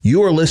You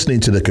are listening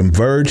to the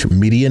Converge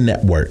Media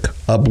Network,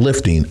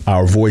 uplifting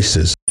our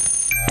voices. It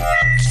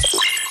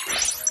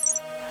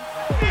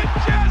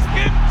just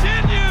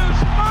continues.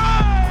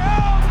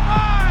 My, oh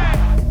my.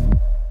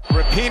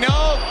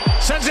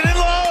 Rapinoe sends it in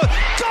low.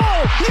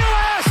 Goal,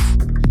 U.S.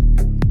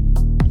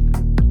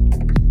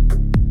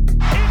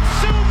 It's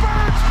Sue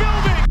Bird's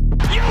building.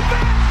 You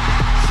bet.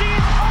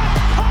 She's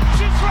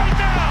unconscious right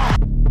now.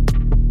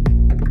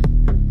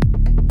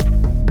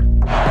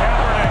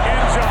 Kaepernick,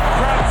 end zone,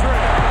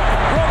 Crabtree.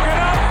 Broken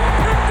up,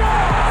 picked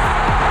off.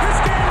 This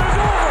game is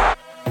over.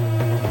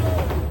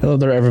 Hello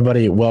there,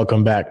 everybody.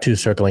 Welcome back to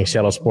Circling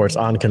Seattle Sports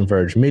on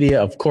Converge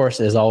Media. Of course,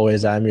 as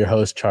always, I'm your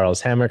host, Charles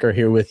Hamaker,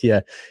 here with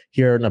you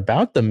here in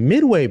about the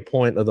midway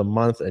point of the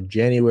month of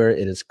January.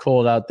 It is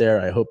cold out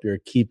there. I hope you're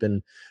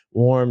keeping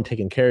warm,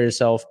 taking care of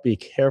yourself. Be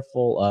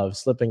careful of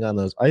slipping on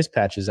those ice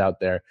patches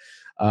out there.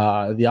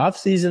 The off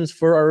seasons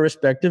for our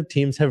respective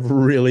teams have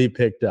really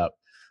picked up.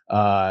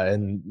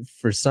 And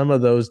for some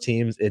of those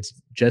teams, it's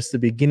just the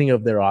beginning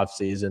of their off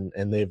season,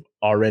 and they've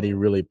already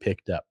really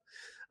picked up.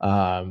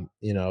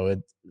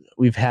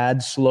 We've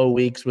had slow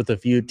weeks with a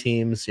few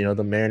teams.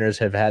 The Mariners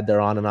have had their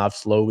on and off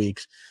slow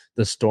weeks.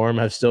 The Storm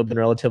have still been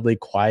relatively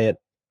quiet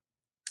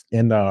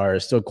and are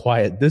still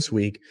quiet this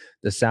week.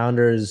 The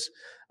Sounders,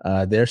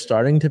 they're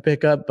starting to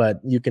pick up, but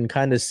you can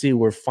kind of see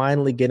we're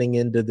finally getting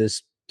into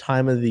this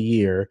time of the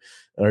year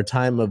or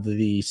time of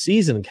the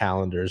season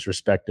calendars,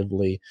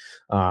 respectively,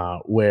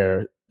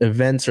 where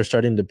events are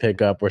starting to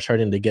pick up. We're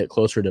starting to get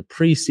closer to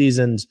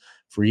preseasons,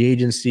 free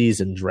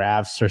agencies, and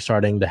drafts are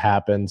starting to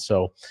happen.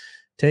 So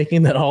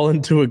taking that all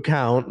into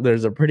account,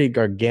 there's a pretty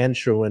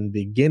gargantuan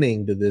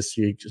beginning to this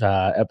week's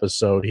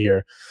episode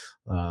here.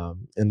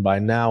 And by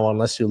now,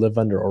 unless you live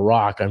under a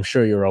rock, I'm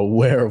sure you're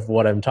aware of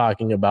what I'm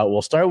talking about.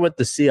 We'll start with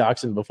the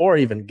Seahawks. And before I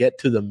even get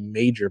to the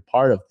major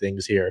part of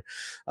things here,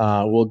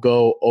 we'll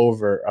go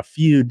over a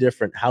few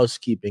different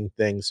housekeeping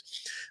things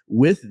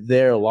with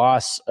their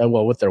loss,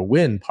 with their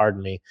win,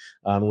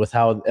 with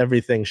how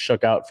everything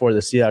shook out for the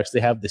Seahawks. They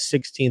have the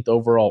 16th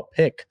overall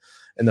pick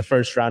in the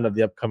first round of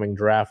the upcoming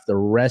draft. The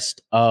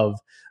rest of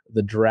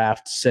the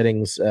draft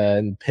settings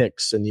and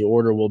picks and the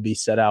order will be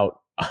set out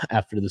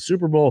after the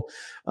Super Bowl.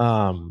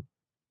 But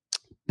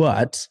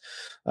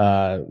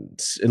at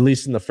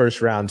least in the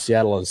first round,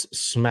 Seattle is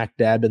smack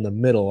dab in the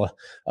middle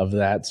of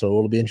that. So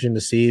it'll be interesting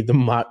to see the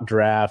mock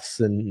drafts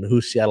and who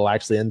Seattle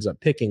actually ends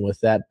up picking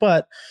with that.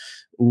 But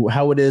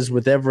how it is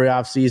with every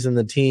offseason,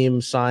 the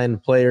team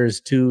signed players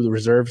to the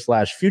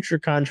reserve/future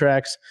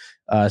contracts.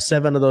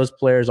 7 of those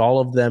players, all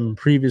of them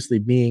previously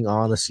being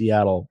on the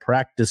Seattle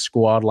practice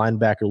squad: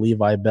 linebacker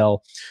Levi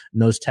Bell,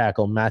 nose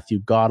tackle Matthew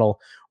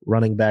Goddell,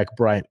 running back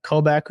Bryant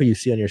Kobach, who you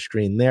see on your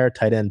screen there,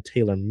 tight end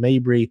Taylor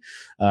Mabry,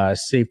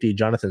 safety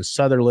Jonathan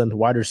Sutherland,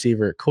 wide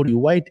receiver Cody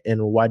White,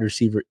 and wide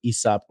receiver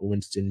Aesop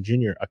Winston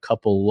Jr., a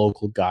couple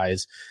local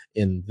guys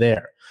in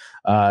there.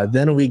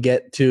 Then we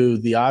get to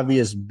the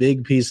obvious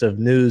big piece of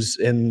news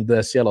in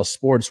the Seattle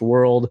sports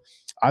world.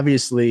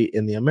 Obviously,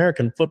 in the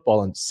American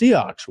football and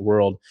Seahawks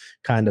world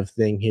kind of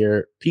thing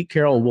here, Pete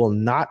Carroll will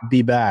not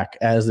be back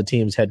as the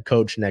team's head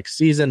coach next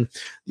season.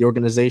 The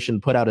organization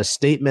put out a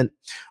statement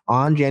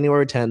on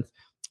January 10th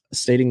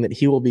stating that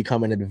he will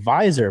become an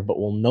advisor but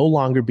will no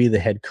longer be the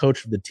head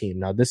coach of the team.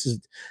 Now,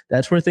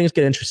 that's where things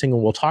get interesting,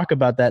 and we'll talk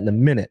about that in a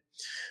minute.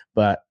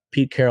 But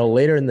Pete Carroll,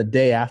 later in the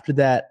day after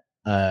that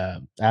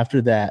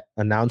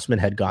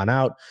announcement had gone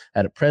out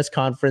at a press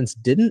conference,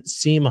 didn't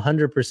seem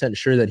 100%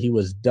 sure that he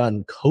was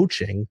done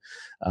coaching,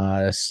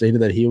 stated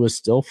that he was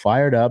still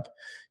fired up.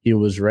 He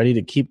was ready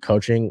to keep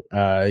coaching.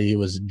 He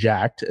was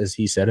jacked, as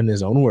he said in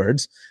his own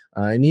words.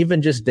 And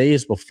even just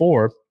days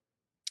before,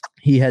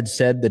 he had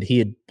said that he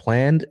had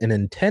planned and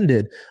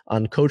intended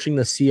on coaching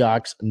the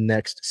Seahawks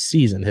next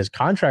season. His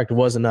contract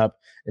wasn't up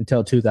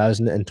until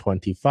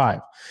 2025.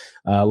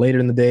 Later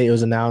in the day, it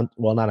was announced,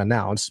 well, not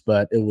announced,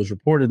 but it was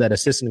reported that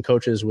assistant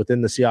coaches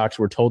within the Seahawks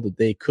were told that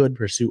they could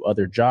pursue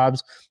other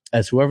jobs,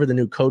 as whoever the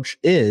new coach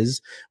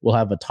is will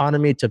have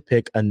autonomy to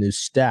pick a new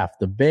staff.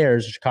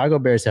 The Chicago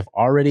Bears, have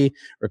already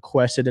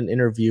requested an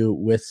interview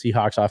with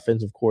Seahawks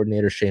offensive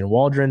coordinator Shane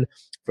Waldron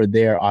for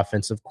their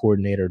offensive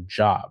coordinator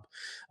job.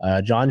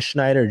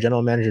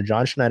 General manager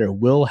John Schneider,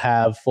 will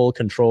have full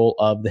control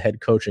of the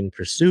head coaching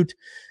pursuit.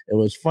 It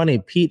was funny.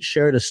 Pete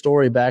shared a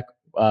story back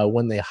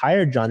when they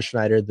hired John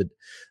Schneider that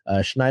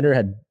Schneider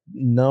had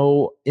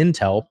no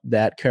intel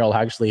that Carroll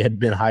actually had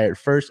been hired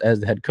first as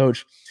the head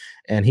coach,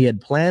 and he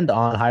had planned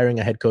on hiring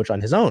a head coach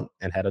on his own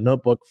and had a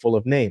notebook full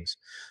of names.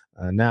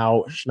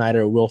 Now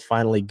Schneider will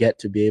finally get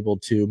to be able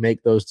to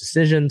make those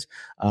decisions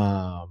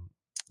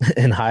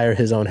and hire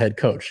his own head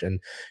coach. And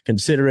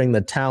considering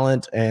the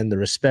talent and the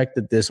respect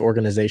that this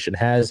organization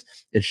has,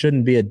 it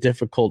shouldn't be a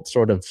difficult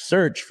sort of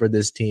search for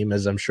this team,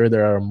 as I'm sure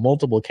there are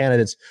multiple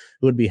candidates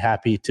who would be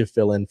happy to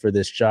fill in for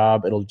this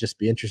job. It'll just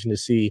be interesting to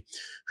see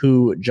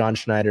who John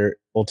Schneider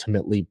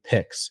ultimately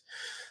picks.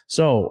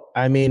 So,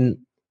 I mean,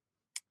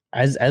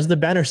 as the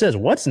banner says,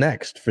 what's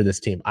next for this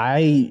team?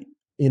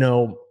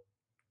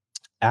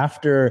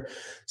 after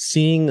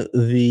seeing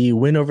the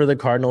win over the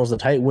Cardinals, the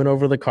tight win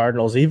over the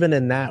Cardinals, even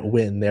in that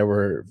win, there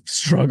were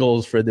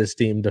struggles for this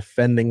team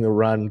defending the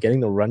run, getting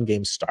the run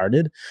game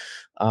started,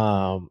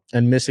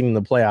 and missing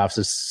the playoffs.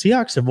 The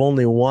Seahawks have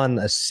only won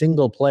a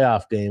single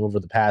playoff game over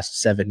the past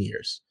 7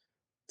 years.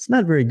 It's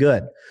not very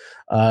good.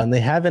 And they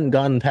haven't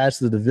gotten past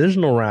the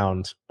divisional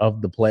round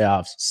of the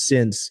playoffs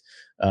since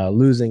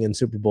losing in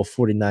Super Bowl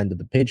 49 to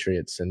the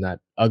Patriots in that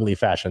ugly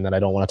fashion that I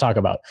don't want to talk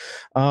about.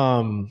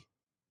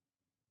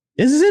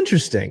 This is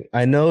interesting.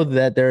 I know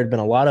that there had been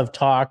a lot of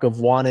talk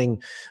of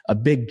wanting a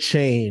big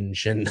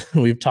change, and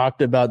we've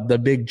talked about the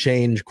big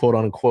change, quote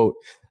unquote,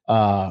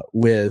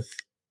 with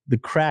the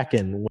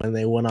Kraken when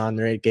they went on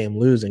their 8-game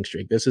losing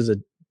streak. This is a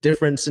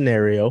different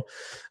scenario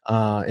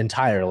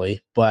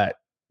entirely, but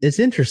it's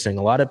interesting.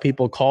 A lot of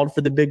people called for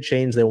the big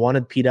change. They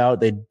wanted Pete out.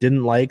 They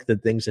didn't like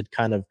that things had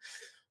kind of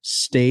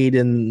stayed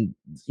in,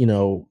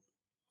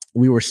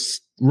 we were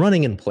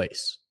running in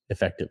place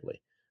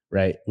effectively,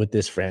 right? With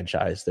this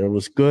franchise, there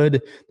was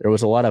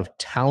a lot of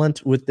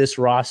talent with this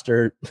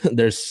roster.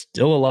 There's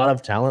still a lot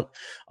of talent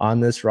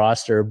on this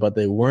roster, but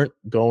they weren't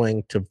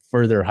going to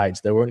further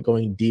heights. They weren't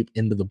going deep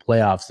into the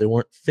playoffs. They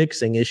weren't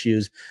fixing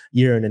issues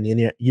year in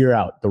and year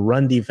out. The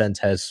run defense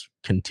has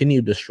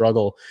continued to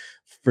struggle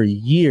for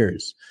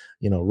years.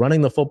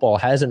 Running the football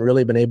hasn't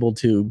really been able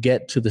to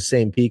get to the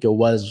same peak it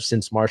was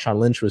since Marshawn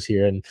Lynch was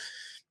here. And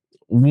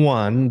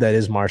one, that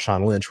is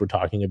Marshawn Lynch we're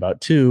talking about.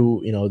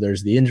 Two,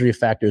 there's the injury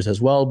factors as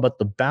well, but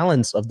the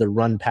balance of the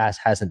run pass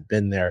hasn't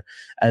been there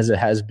as it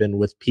has been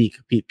with Pete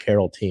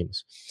Carroll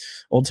teams.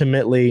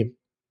 Ultimately,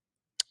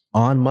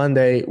 on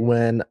Monday,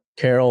 when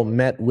Carroll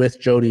met with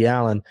Jody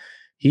Allen,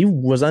 he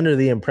was under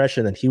the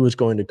impression that he was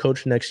going to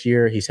coach next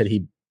year. He said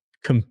he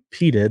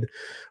competed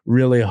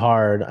really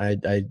hard.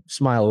 I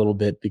smile a little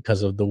bit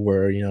because of the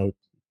word,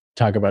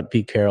 talk about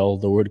Pete Carroll,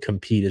 the word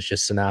compete is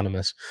just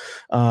synonymous,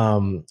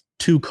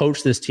 to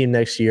coach this team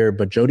next year.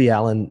 But Jody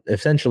Allen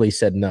essentially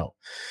said no.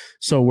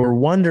 So we're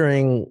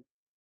wondering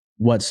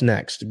what's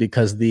next,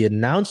 because the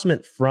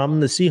announcement from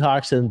the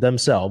Seahawks and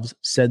themselves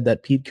said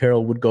that Pete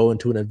Carroll would go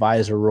into an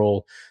advisor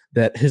role,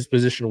 that his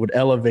position would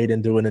elevate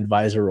into an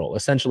advisor role.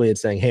 Essentially,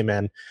 it's saying, hey,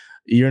 man,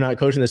 you're not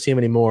coaching this team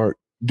anymore.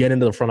 Get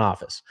into the front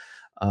office.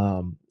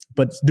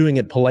 But doing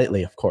it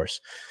politely, of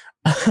course,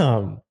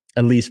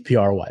 at least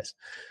PR-wise.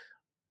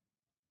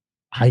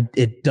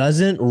 It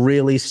doesn't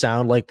really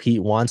sound like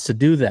Pete wants to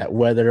do that,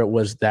 whether it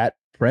was that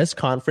press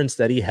conference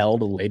that he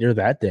held later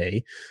that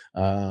day.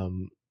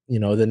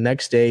 The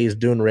next day he's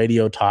doing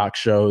radio talk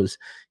shows.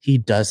 He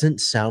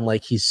doesn't sound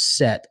like he's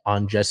set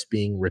on just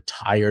being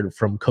retired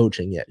from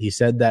coaching yet. He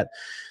said that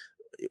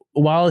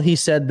while he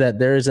said that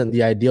there isn't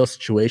the ideal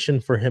situation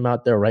for him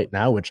out there right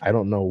now, which I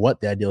don't know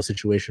what the ideal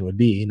situation would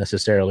be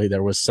necessarily,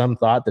 there was some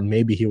thought that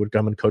maybe he would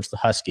come and coach the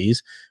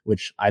Huskies,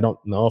 which I don't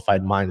know if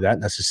I'd mind that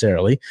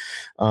necessarily.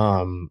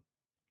 I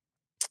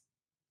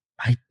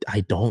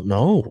don't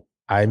know.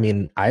 I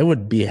mean, I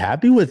would be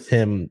happy with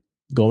him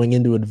going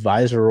into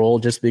advisor role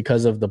just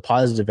because of the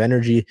positive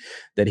energy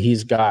that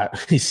he's got.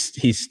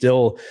 He's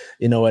still,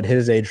 at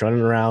his age, running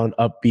around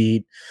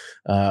upbeat,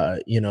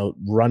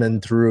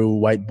 running through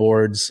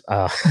whiteboards,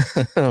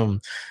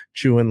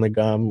 chewing the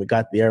gum. We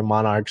got the Air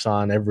Monarchs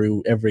on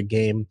every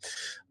game.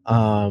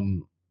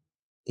 And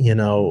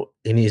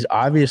he's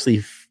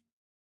obviously,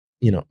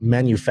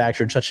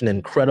 manufactured such an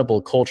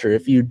incredible culture.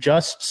 If you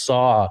just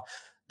saw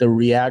the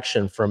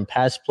reaction from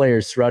past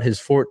players throughout his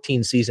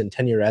 14-season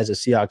tenure as a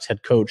Seahawks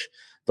head coach,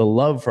 the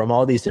love from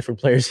all these different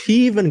players.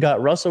 He even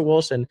got Russell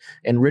Wilson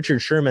and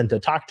Richard Sherman to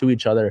talk to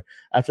each other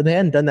after they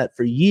hadn't done that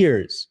for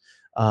years.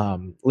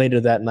 Later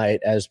that night,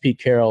 as Pete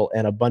Carroll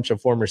and a bunch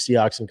of former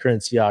Seahawks and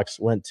current Seahawks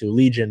went to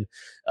Legion,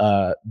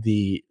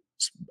 the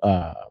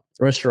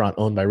restaurant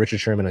owned by Richard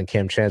Sherman and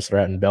Cam Chancellor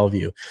out in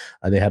Bellevue.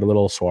 They had a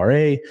little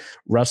soiree.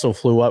 Russell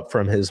flew up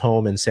from his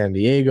home in San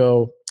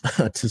Diego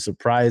to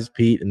surprise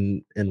Pete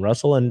and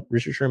Russell, and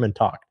Richard Sherman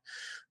talked.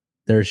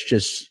 There's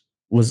just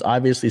was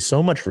obviously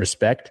so much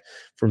respect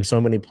from so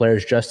many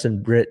players: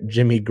 Justin Britt,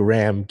 Jimmy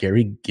Graham,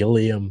 Gary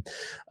Gilliam,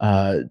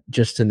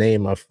 just to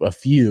name a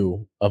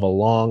few of a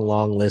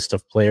long list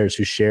of players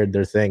who shared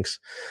their thanks.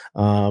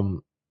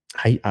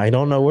 I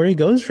don't know where he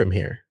goes from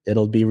here.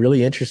 It'll be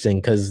really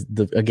interesting because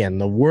the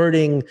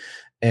wording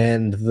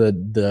and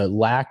the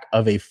lack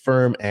of a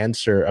firm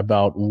answer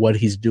about what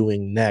he's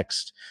doing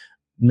next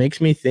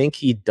makes me think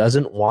he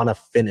doesn't want to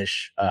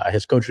finish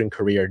his coaching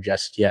career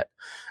just yet.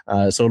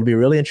 So it'll be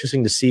really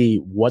interesting to see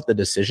what the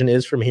decision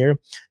is from here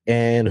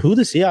and who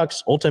the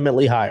Seahawks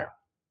ultimately hire.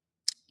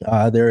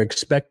 They're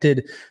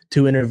expected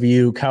to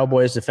interview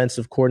Cowboys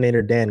defensive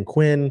coordinator Dan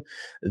Quinn.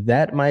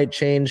 That might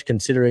change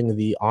considering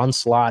the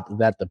onslaught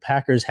that the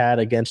Packers had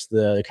against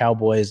the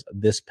Cowboys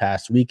this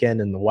past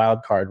weekend in the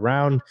wild card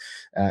round,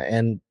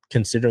 and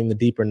considering the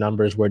deeper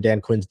numbers where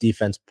Dan Quinn's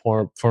defense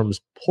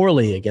performs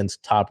poorly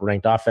against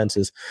top-ranked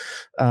offenses,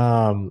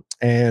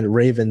 and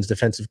Ravens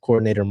defensive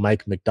coordinator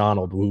Mike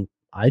McDonald, who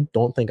I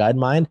don't think I'd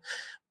mind,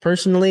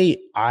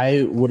 Personally,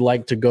 I would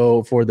like to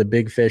go for the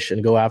big fish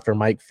and go after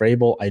Mike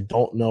Vrabel. I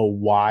don't know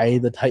why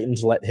the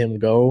Titans let him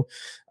go.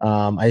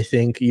 I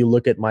think you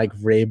look at Mike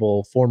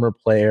Vrabel, former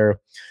player,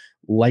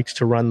 likes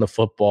to run the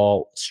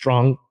football,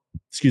 strong,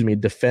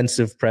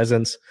 defensive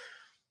presence.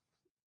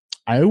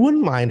 I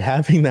wouldn't mind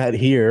having that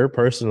here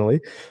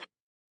personally.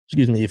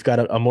 You've got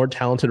a more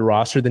talented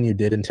roster than you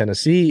did in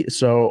Tennessee.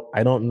 So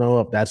I don't know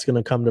if that's going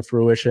to come to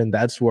fruition.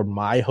 That's where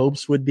my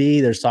hopes would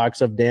be. There's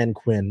talks of Dan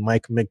Quinn,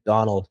 Mike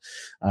McDonald,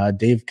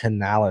 Dave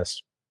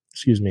Canales,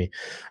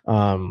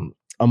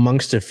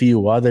 amongst a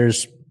few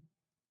others.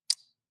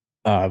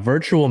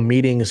 Virtual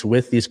meetings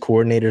with these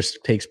coordinators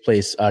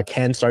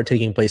can start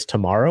taking place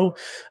tomorrow,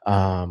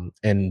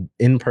 and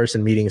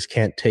in-person meetings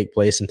can't take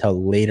place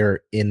until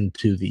later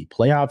into the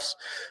playoffs.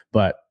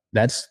 But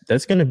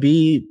that's going to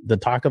be the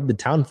talk of the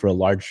town for a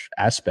large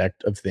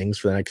aspect of things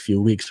for the next few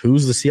weeks.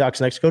 Who's the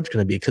Seahawks' next coach going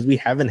to be? Because we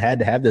haven't had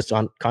to have this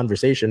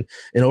conversation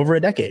in over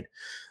a decade.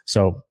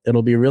 So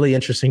it'll be really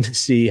interesting to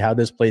see how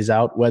this plays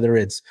out, whether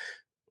it's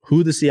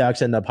who the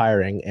Seahawks end up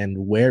hiring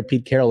and where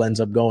Pete Carroll ends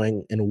up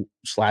going and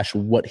 /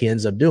 what he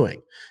ends up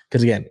doing.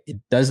 Because again, it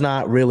does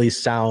not really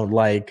sound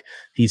like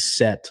he's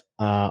set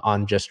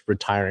on just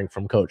retiring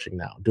from coaching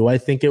now. Do I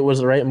think it was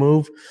the right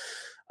move?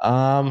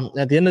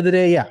 At the end of the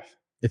day, yeah,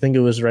 I think it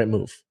was the right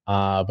move.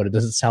 But it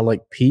doesn't sound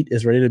like Pete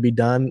is ready to be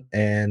done.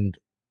 And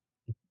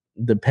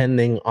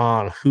depending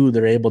on who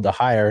they're able to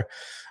hire,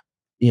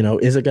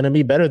 is it going to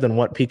be better than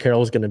what Pete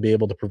Carroll is going to be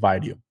able to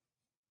provide you?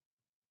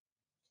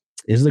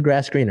 Is the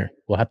grass greener?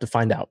 We'll have to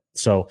find out.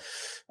 So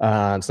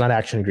it's not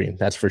action green,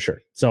 that's for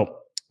sure. So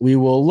we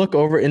will look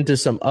over into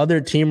some other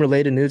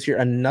team-related news here.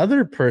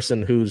 Another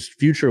person whose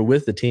future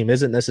with the team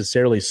isn't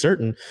necessarily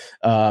certain,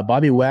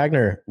 Bobby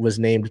Wagner was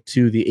named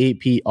to the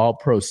AP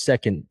All-Pro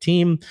second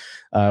team.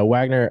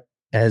 Wagner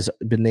has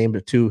been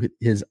named to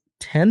his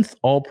 10th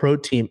All-Pro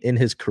team in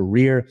his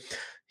career.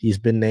 He's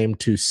been named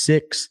to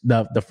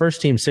the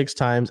first team 6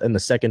 times and the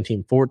second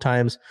team 4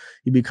 times.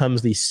 He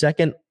becomes the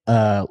second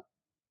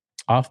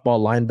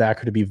off-ball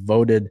linebacker to be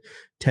voted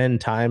 10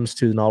 times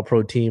to an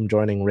all-pro team,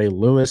 joining Ray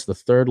Lewis, the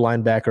third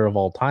linebacker of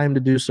all time to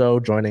do so,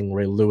 joining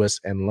Ray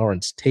Lewis and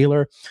Lawrence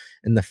Taylor,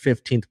 and the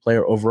 15th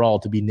player overall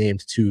to be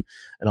named to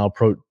an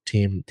all-pro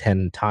team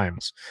 10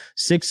 times.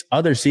 6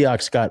 other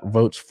Seahawks got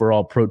votes for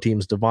all-pro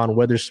teams: Devon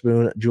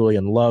Witherspoon,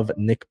 Julian Love,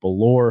 Nick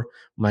Bellore,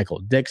 Michael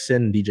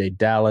Dixon, DJ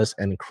Dallas,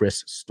 and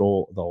Chris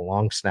Stoll, the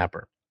long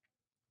snapper.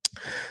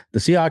 The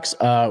Seahawks,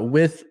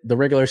 with the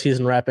regular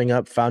season wrapping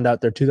up, found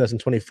out their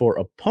 2024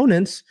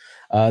 opponents.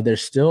 There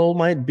still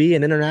might be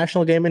an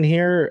international game in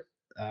here.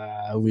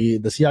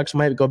 The Seahawks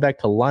might go back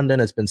to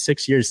London. It's been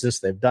 6 years since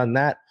they've done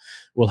that.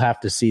 We'll have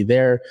to see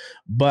there.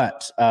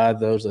 But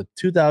those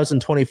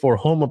 2024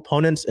 home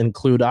opponents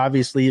include,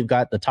 obviously, you've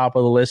got the top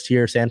of the list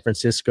here: San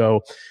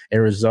Francisco,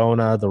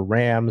 Arizona, the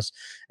Rams.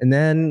 And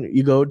then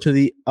you go to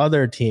the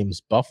other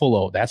teams.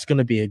 Buffalo, that's going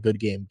to be a good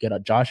game. Get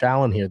Josh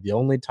Allen here. The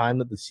only time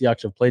that the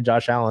Seahawks have played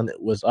Josh Allen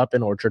was up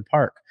in Orchard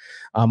Park.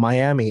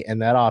 Miami,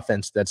 and that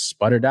offense that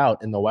sputtered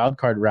out in the wild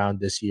card round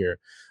this year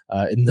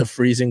in the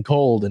freezing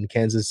cold in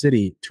Kansas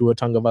City. Tua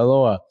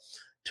Tagovailoa,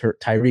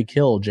 Tyreek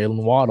Hill,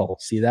 Jalen Waddle.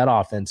 See that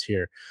offense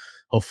here.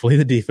 Hopefully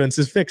the defense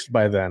is fixed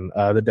by then.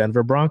 The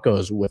Denver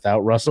Broncos without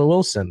Russell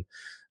Wilson.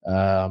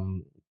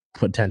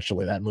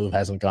 Potentially that move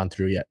hasn't gone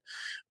through yet.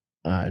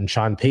 And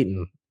Sean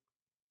Payton.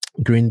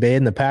 Green Bay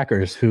and the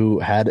Packers, who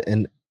had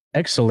an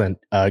excellent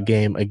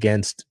game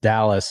against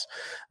Dallas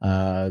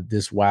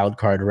this wild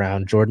card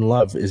round. Jordan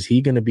Love, is he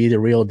going to be the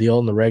real deal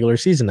in the regular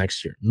season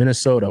next year?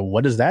 Minnesota,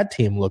 what does that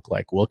team look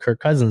like? Will Kirk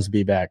Cousins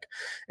be back?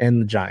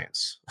 And the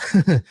Giants.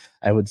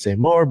 I would say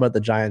more, but the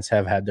Giants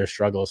have had their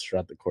struggles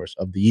throughout the course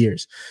of the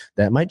years.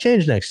 That might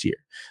change next year.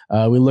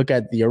 We look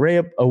at the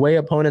away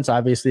opponents.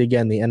 Obviously,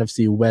 again, the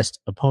NFC West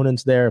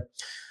opponents there.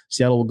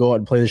 Seattle will go out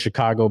and play the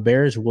Chicago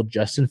Bears. Will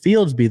Justin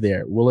Fields be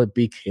there? Will it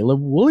be Caleb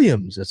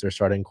Williams as their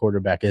starting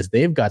quarterback, as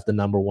they've got the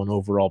number 1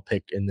 overall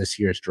pick in this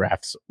year's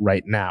drafts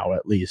right now,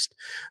 at least?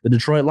 The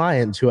Detroit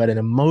Lions, who had an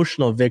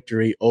emotional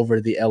victory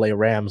over the LA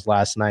Rams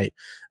last night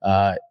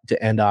to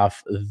end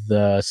off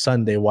the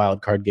Sunday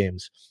wildcard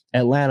games.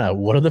 Atlanta,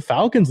 what do the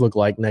Falcons look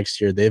like next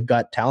year? They've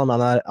got talent on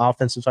that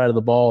offensive side of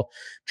the ball.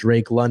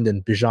 Drake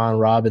London, Bijan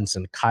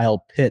Robinson,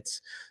 Kyle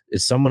Pitts.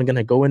 Is someone going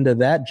to go into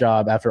that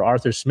job after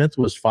Arthur Smith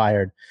was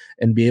fired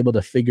and be able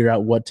to figure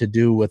out what to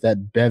do with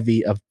that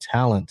bevy of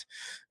talent?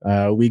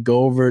 We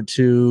go over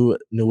to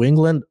New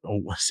England.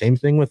 Same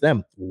thing with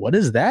them. What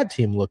does that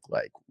team look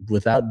like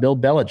without Bill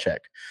Belichick?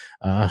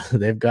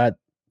 They've got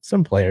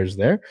some players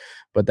there,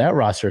 but that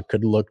roster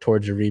could look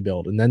towards a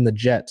rebuild. And then the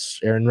Jets,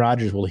 Aaron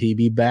Rodgers, will he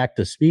be back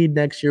to speed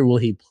next year? Will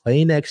he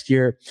play next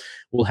year?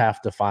 We'll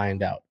have to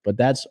find out. But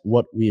that's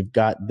what we've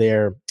got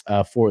there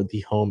for the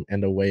home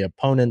and away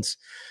opponents.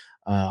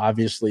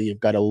 Obviously, you've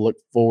got to look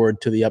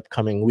forward to the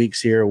upcoming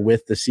weeks here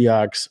with the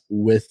Seahawks,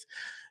 with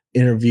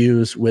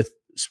interviews, with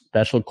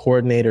special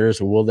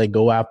coordinators. Will they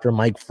go after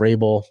Mike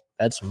Vrabel?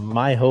 That's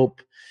my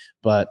hope.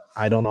 but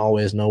I don't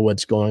always know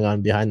what's going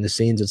on behind the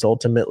scenes. It's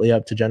ultimately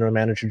up to general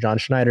manager John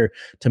Schneider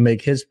to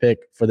make his pick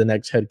for the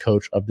next head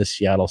coach of the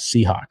Seattle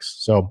Seahawks.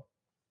 So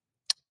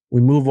we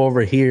move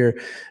over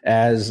here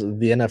as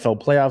the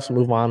NFL playoffs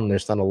move on.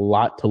 There's not a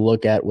lot to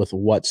look at with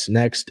what's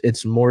next.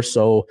 It's more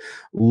so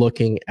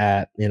looking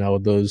at,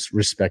 those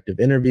respective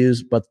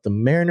interviews. But the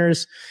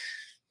Mariners,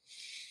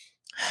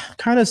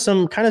 kind of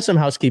some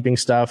housekeeping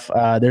stuff.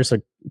 There's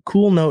a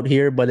cool note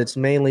here, but it's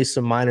mainly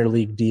some minor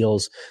league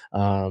deals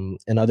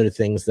and other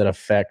things that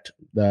affect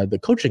the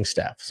coaching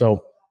staff.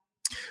 So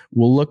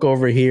we'll look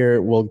over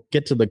here. We'll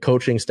get to the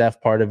coaching staff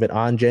part of it.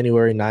 On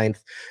January 9th,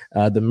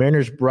 the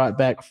Mariners brought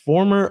back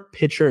former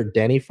pitcher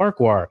Danny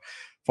Farquhar.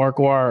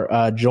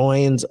 Farquhar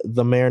joins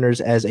the Mariners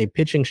as a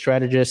pitching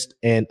strategist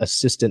and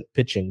assistant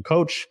pitching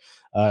coach.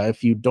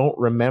 If you don't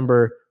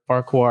remember,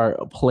 Farquhar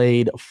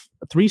played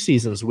 3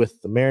 seasons with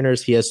the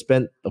Mariners. He has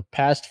spent the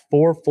past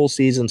 4 full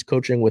seasons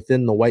coaching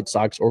within the White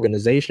Sox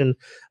organization,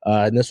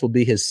 and this will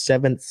be his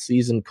 7th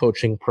season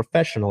coaching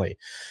professionally.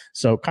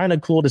 So kind of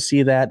cool to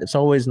see that. It's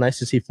always nice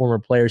to see former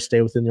players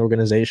stay within the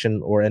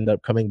organization or end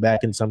up coming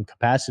back in some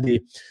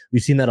capacity.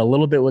 We've seen that a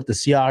little bit with the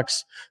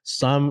Seahawks,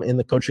 some in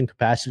the coaching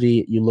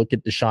capacity. You look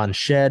at Deshaun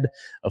Shedd,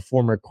 a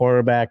former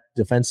quarterback,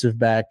 defensive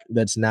back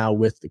that's now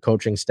with the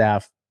coaching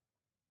staff.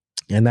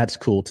 And that's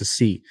cool to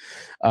see.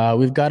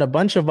 We've got a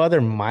bunch of other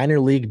minor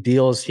league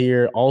deals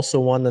here.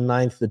 Also on the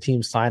 9th, the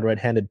team signed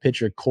right-handed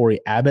pitcher Corey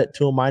Abbott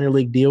to a minor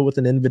league deal with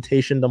an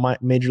invitation to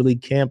Major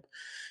League Camp.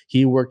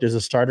 He worked as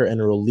a starter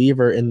and a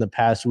reliever in the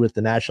past with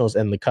the Nationals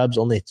and the Cubs,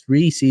 only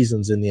 3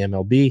 seasons in the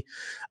MLB.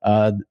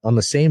 On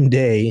the same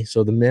day,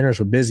 so the Mariners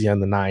were busy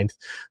on the 9th,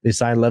 they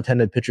signed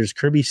left-handed pitchers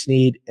Kirby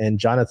Snead and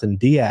Jonathan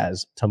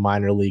Diaz to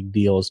minor league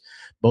deals,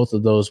 both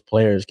of those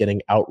players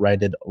getting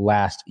outrighted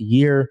last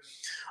year.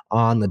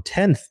 On the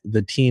 10th,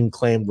 the team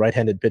claimed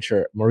right-handed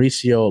pitcher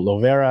Mauricio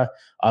Lovera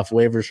off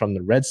waivers from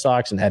the Red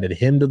Sox and added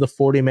him to the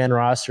 40-man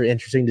roster.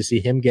 Interesting to see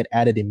him get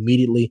added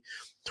immediately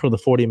to the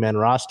 40-man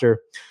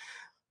roster.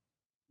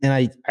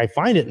 And I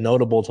find it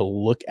notable to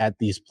look at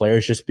these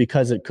players just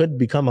because it could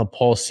become a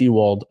Paul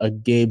Sewald, a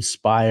Gabe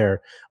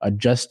Spire, a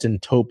Justin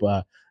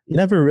Topa. You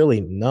never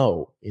really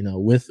know,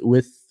 with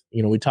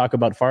we talk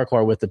about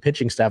Farquhar with the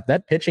pitching staff.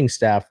 That pitching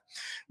staff,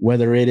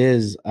 whether it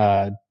is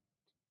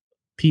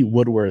Pete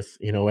Woodworth,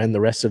 and the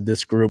rest of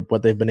this group,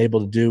 what they've been able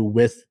to do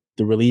with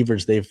the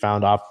relievers they've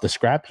found off the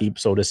scrap heap,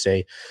 so to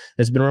say,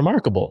 has been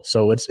remarkable.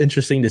 So it's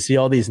interesting to see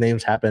all these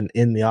names happen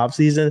in the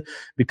offseason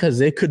because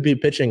they could be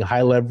pitching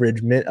high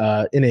leverage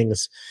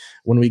innings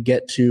when we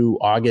get to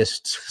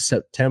August,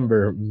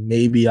 September,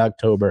 maybe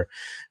October.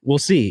 We'll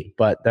see,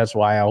 but that's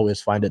why I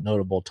always find it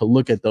notable to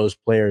look at those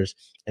players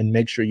and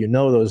make sure you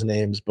know those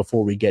names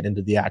before we get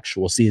into the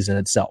actual season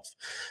itself.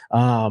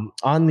 On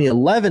the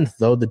 11th,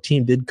 though, the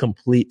team did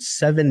complete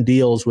 7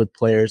 deals with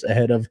players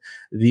ahead of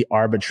the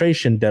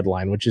arbitration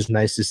deadline, which is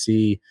nice to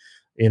see.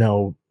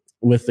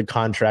 With the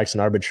contracts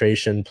and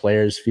arbitration,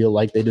 players feel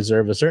like they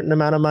deserve a certain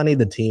amount of money.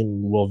 The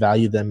team will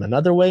value them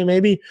another way,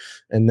 maybe,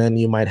 and then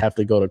you might have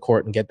to go to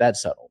court and get that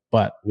settled.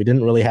 But we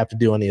didn't really have to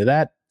do any of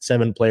that.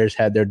 7 players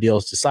had their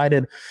deals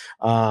decided.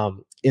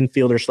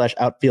 Infielder /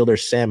 outfielder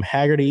Sam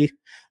Haggerty,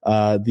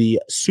 the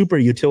super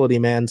utility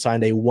man,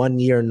 signed a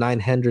 1-year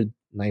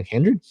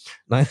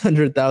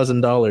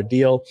 $900,000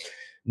 deal.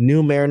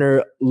 New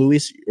Mariner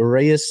Luis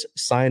Reyes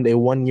signed a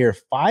 1-year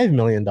 $5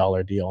 million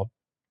deal.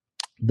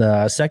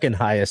 The second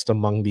highest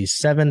among these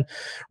 7,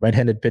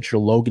 right-handed pitcher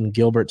Logan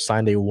Gilbert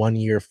signed a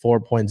 1-year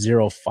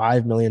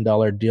 $4.05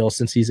 million deal.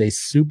 Since he's a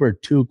Super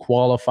 2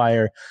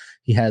 qualifier,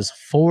 he has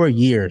 4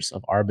 years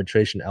of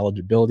arbitration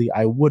eligibility.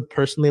 I would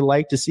personally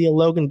like to see a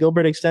Logan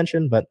Gilbert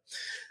extension, but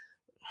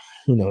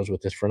who knows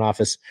with this front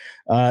office.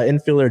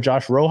 Infielder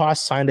Josh Rojas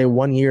signed a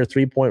 1-year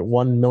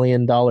 $3.1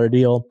 million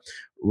deal.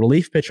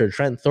 Relief pitcher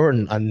Trent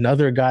Thornton,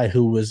 another guy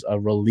who was a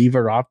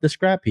reliever off the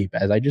scrap heap,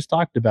 as I just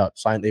talked about,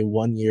 signed a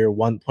 1-year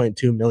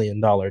 $1.2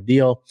 million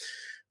deal.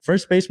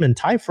 First baseman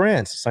Ty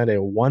France signed a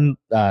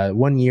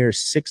 1-year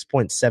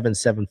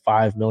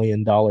 $6.775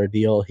 million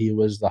deal. He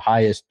was the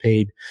highest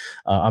paid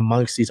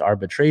amongst these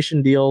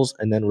arbitration deals.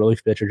 And then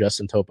relief pitcher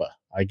Justin Topa.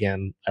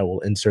 Again, I will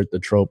insert the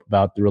trope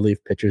about the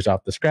relief pitchers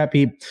off the scrap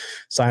heap,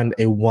 signed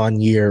a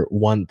 1-year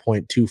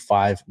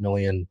 $1.25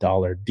 million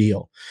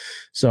deal.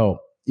 So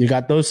you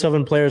got those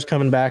 7 players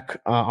coming back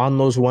on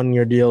those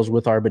 1-year deals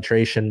with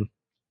arbitration.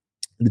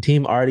 The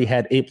team already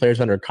had 8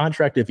 players under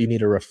contract. If you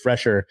need a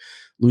refresher,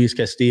 Luis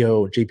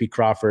Castillo, JP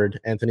Crawford,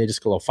 Anthony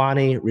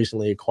Desclafani,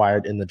 recently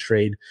acquired in the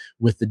trade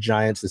with the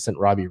Giants that sent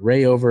Robbie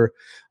Ray over.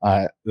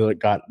 They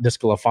got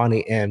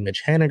Desclafani and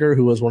Mitch Haniger,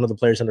 who was one of the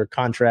players under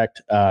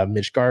contract.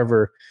 Mitch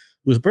Garver,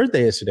 whose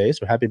birthday is today,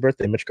 so happy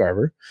birthday, Mitch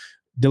Garver.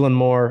 Dylan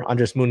Moore,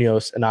 Andres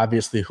Munoz, and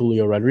obviously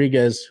Julio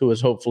Rodriguez, who is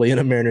hopefully in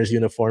a Mariners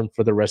uniform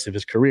for the rest of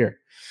his career.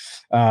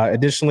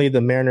 Additionally, the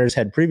Mariners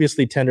had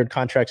previously tendered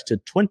contracts to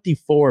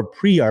 24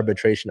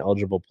 pre-arbitration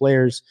eligible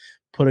players,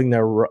 putting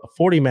their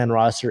 40-man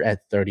roster at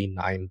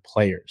 39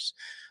 players.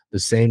 the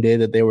same day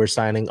that they were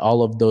signing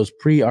all of those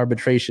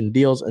pre-arbitration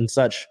deals and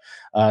such,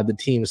 the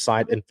team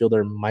signed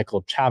infielder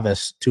Michael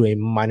Chavis to a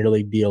minor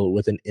league deal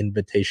with an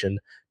invitation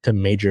to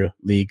major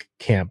league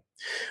camp.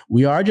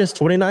 We are just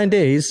 29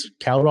 days,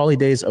 Cal Raleigh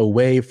days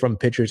away from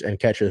pitchers and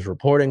catchers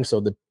reporting. So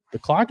the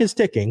clock is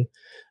ticking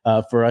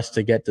for us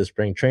to get to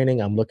spring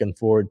training. I'm looking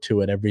forward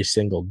to it every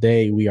single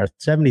day. We are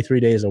 73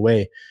 days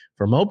away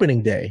from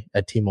opening day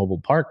at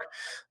T-Mobile Park.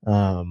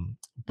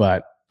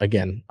 But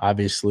again,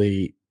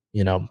 obviously,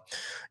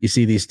 you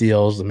see these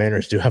deals. The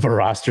Mariners do have a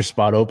roster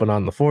spot open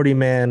on the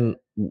 40-man.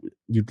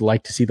 You'd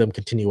like to see them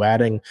continue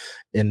adding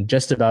in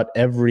just about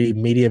every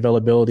media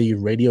availability,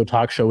 radio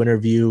talk show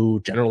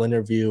interview, general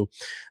interview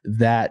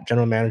that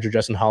general manager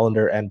Justin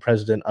Hollander and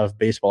president of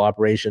baseball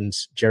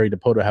operations Jerry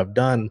DePoto have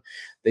done.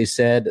 They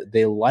said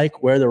they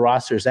like where the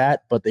roster's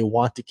at, but they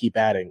want to keep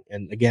adding.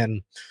 And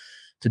again,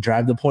 to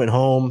drive the point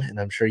home, and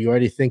I'm sure you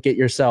already think it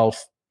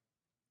yourself,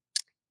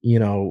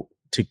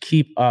 to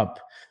keep up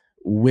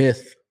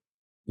with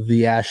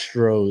the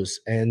Astros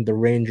and the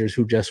Rangers,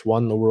 who just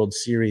won the World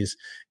Series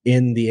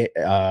in the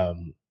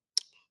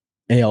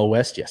AL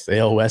West. Yes, the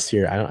AL West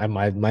here. I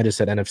might have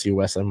said NFC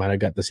West. I might have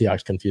got the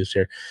Seahawks confused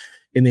here.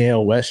 In the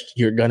AL West,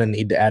 you're going to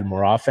need to add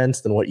more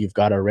offense than what you've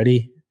got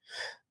already.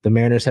 The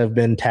Mariners have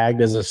been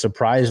tagged as a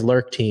surprise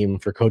lurk team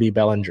for Cody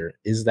Bellinger.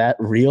 Is that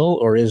real,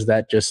 or is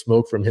that just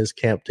smoke from his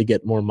camp to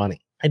get more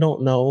money? I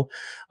don't know.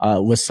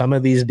 With some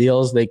of these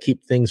deals, they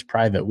keep things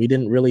private. We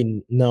didn't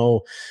really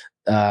know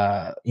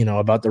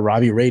about the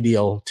Robbie Ray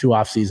deal 2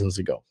 off seasons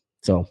ago.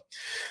 So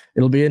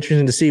it'll be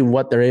interesting to see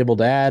what they're able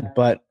to add.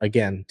 But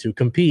again, to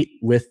compete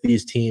with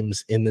these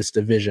teams in this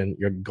division,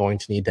 you're going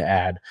to need to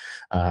add,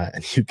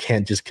 and you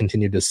can't just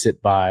continue to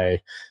sit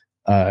by,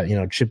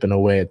 chipping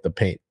away at the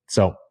paint.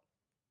 So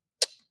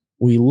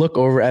we look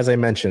over, as I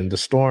mentioned, the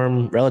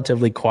Storm,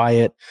 relatively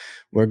quiet.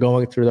 We're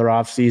going through their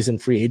offseason.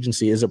 Free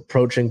agency is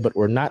approaching, but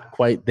we're not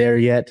quite there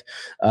yet.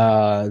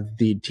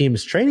 The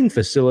team's training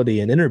facility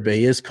in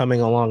Interbay is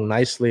coming along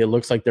nicely. It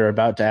looks like they're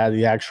about to add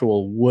the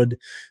actual wood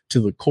to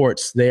the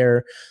courts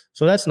there.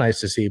 So that's nice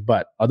to see.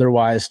 But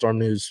otherwise, Storm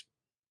news,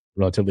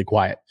 relatively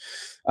quiet.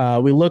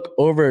 We look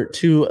over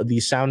to the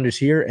Sounders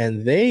here,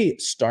 and they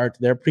start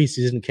their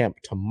preseason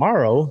camp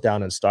tomorrow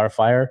down in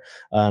Starfire,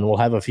 and we'll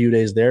have a few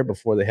days there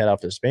before they head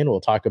off to Spain.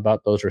 We'll talk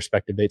about those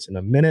respective dates in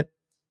a minute.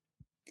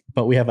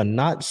 But we have a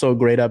not so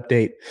great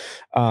update.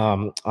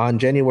 On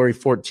January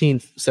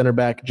 14th, center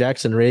back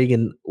Jackson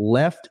Reagan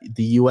left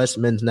the U.S.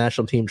 men's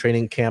national team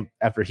training camp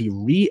after he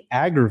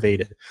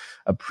re-aggravated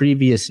a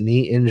previous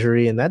knee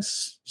injury. And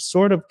that's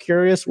sort of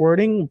curious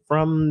wording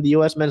from the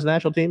U.S. men's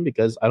national team,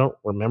 because I don't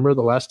remember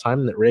the last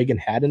time that Reagan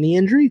had a knee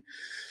injury.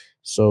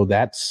 So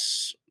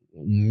that's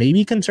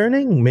maybe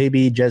concerning,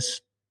 maybe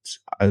just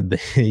they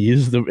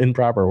use the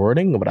improper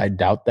wording, but I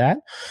doubt that.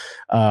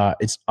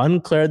 It's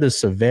unclear the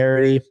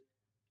severity.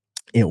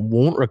 It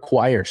won't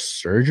require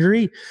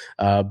surgery,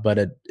 but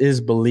it is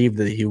believed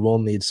that he will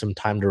need some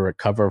time to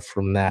recover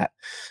from that.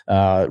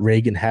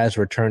 Reagan has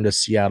returned to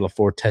Seattle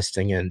for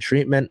testing and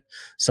treatment,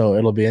 so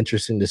it'll be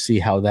interesting to see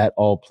how that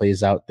all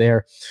plays out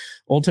there.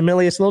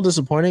 Ultimately, it's a little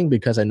disappointing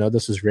because I know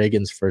this is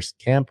Reagan's first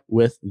camp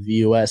with the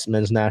U.S.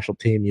 men's national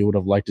team. You would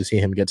have liked to see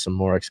him get some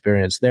more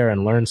experience there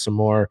and learn some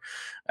more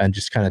and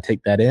just kind of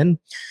take that in.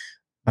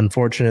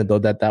 Unfortunate, though,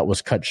 that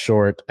was cut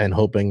short, and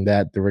hoping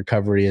that the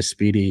recovery is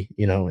speedy.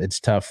 It's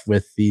tough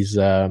with these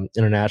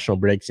international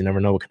breaks. You never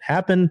know what can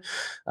happen,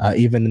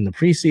 even in the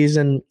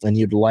preseason, and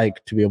you'd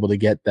like to be able to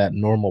get that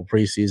normal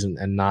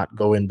preseason and not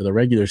go into the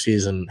regular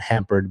season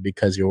hampered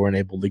because you weren't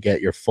able to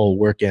get your full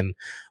work in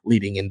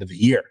leading into the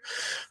year.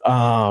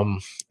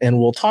 And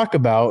we'll talk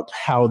about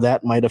how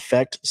that might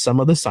affect some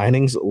of the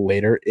signings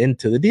later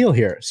into the deal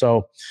here.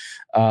 So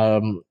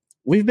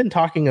we've been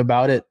talking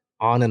about it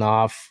on and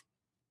off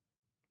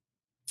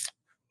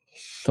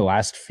the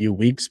last few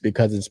weeks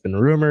because it's been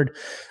rumored.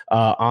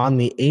 On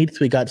the 8th,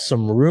 we got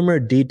some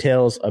rumored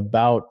details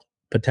about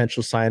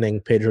potential signing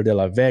Pedro de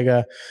la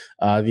Vega.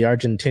 The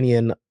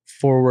Argentinian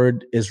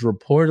forward is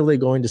reportedly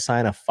going to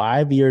sign a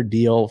 5-year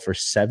deal for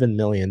 $7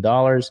 million.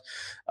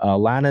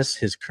 Lannis,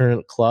 his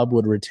current club,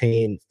 would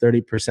retain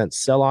 30%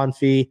 sell-on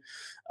fee.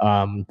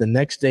 The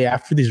next day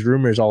after these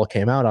rumors all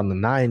came out on the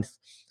 9th,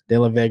 De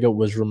La Vega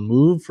was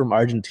removed from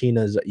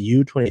Argentina's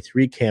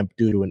U23 camp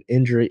due to an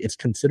injury. It's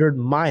considered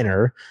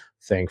minor,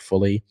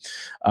 thankfully,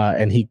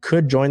 and he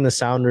could join the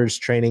Sounders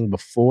training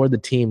before the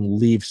team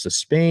leaves to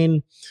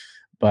Spain,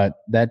 but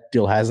that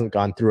deal hasn't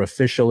gone through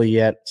officially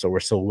yet, so we're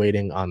still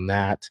waiting on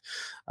that.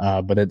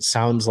 But it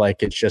sounds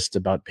like it's just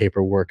about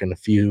paperwork and a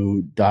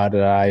few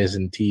dotted I's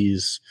and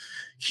T's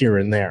here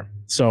and there.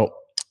 So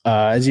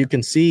as you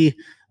can see,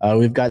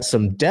 we've got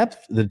some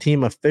depth. The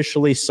team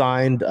officially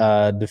signed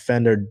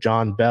defender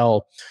John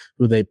Bell,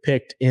 who they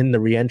picked in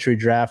the reentry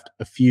draft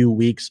a few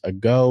weeks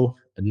ago.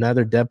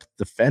 Another depth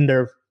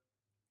defender.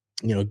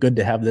 Good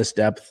to have this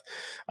depth.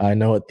 I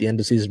know at the end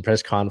of season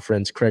press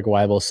conference, Craig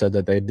Weibel said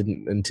that they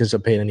didn't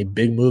anticipate any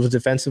big moves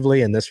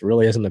defensively, and this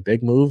really isn't a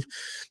big move.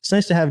 It's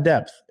nice to have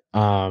depth.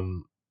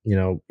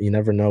 you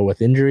never know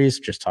with injuries.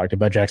 Just talked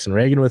about Jackson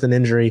Reagan with an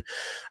injury.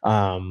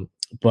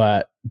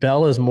 But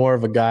Bell is more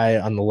of a guy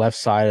on the left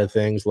side of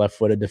things,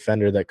 left-footed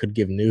defender that could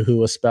give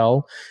Nuhu a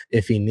spell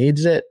if he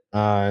needs it.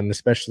 And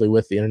especially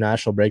with the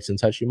international breaks and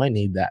such, you might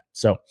need that.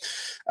 So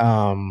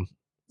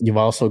you've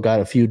also got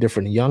a few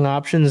different young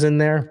options in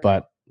there,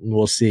 but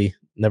we'll see.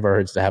 Never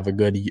hurts to have a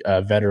good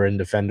veteran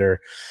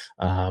defender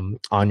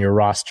on your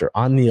roster.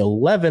 On the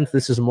 11th,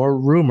 this is more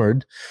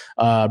rumored.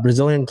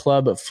 Brazilian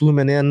club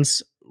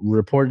Fluminense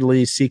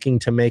reportedly seeking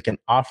to make an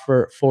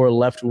offer for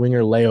left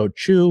winger Leo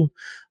Chu.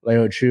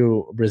 Leo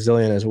Chu,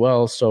 Brazilian as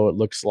well, so it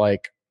looks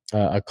like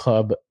a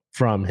club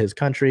from his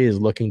country is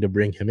looking to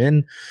bring him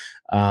in.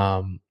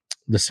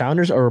 The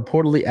Sounders are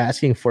reportedly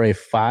asking for a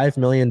 $5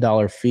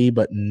 million fee,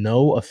 but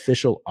no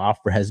official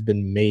offer has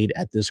been made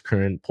at this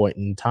current point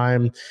in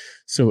time.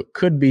 So it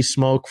could be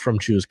smoke from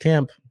Chu's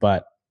camp,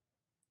 but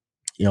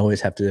you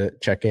always have to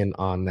check in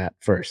on that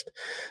first.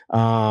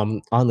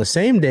 On the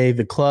same day,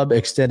 the club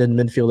extended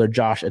midfielder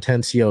Josh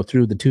Atencio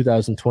through the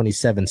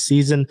 2027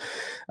 season.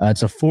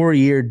 It's a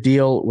 4-year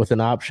deal with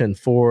an option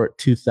for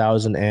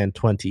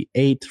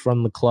 2028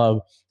 from the club.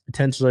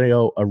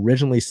 Atencio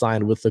originally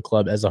signed with the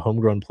club as a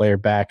homegrown player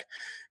back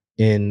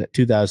in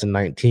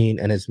 2019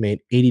 and has made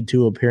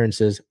 82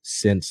 appearances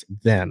since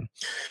then.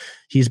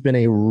 He's been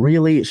a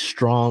really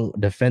strong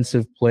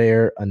defensive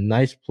player, a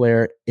nice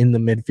player in the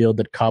midfield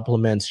that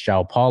complements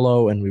João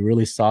Paulo, and we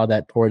really saw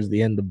that towards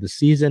the end of the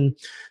season.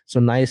 So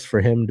nice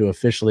for him to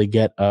officially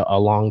get a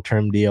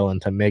long-term deal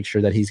and to make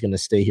sure that he's going to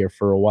stay here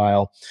for a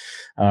while.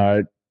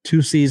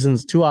 2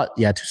 seasons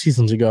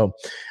ago,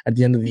 at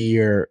the end of the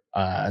year,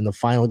 in the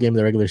final game of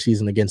the regular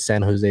season against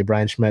San Jose,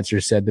 Brian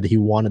Schmetzer said that he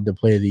wanted to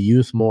play the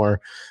youth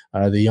more,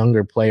 the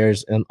younger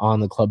players on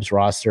the club's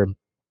roster.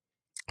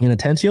 And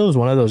Atencio is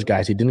one of those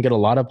guys. He didn't get a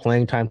lot of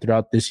playing time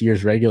throughout this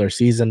year's regular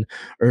season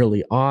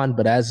early on,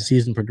 but as the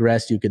season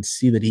progressed, you could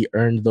see that he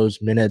earned those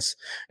minutes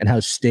and how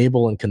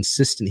stable and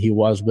consistent he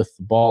was with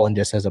the ball and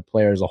just as a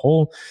player as a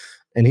whole.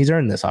 And he's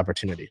earned this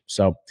opportunity.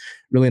 So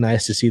really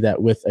nice to see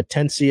that with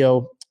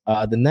Atencio.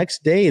 The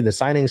next day, the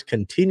signings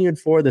continued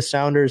for the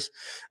Sounders.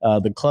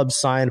 The club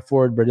signed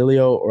forward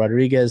Bradilio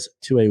Rodriguez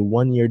to a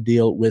 1-year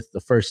deal with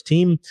the first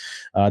team.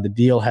 The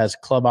deal has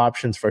club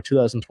options for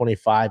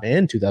 2025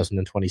 and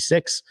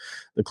 2026.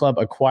 The club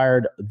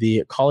acquired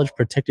the college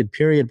protected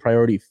period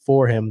priority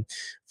for him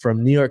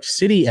from New York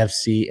City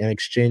FC in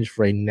exchange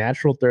for a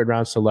natural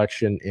third-round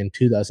selection in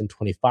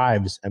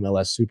 2025's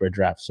MLS Super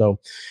Draft. So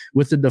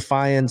with the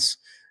Defiance,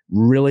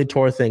 really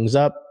tore things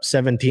up,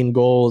 17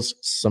 goals,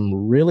 some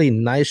really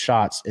nice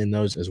shots in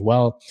those as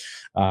well.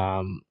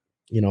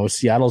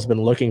 Seattle's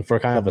been looking for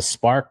kind of a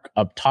spark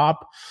up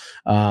top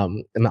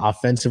and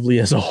offensively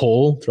as a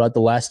whole throughout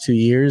the last 2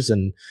 years.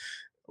 And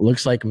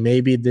looks like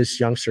maybe this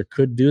youngster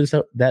could do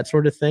that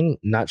sort of thing.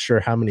 Not sure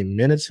how many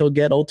minutes he'll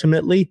get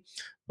ultimately,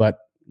 but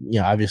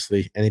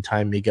obviously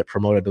anytime you get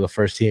promoted to the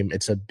first team,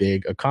 it's a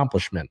big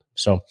accomplishment.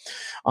 So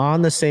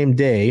on the same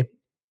day,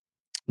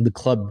 the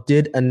club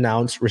did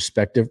announce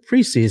respective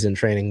preseason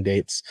training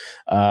dates.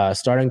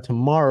 Starting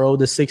tomorrow,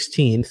 the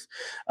 16th,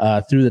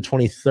 through the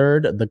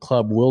 23rd, the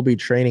club will be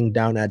training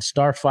down at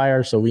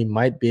Starfire, so we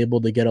might be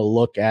able to get a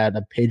look at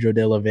a Pedro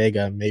de la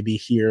Vega, maybe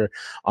hear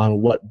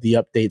on what the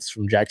updates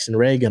from Jackson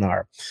Reagan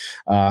are.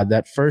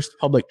 That first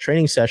public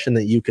training session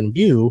that you can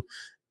view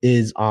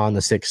is on the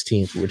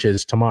 16th, which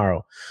is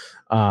tomorrow.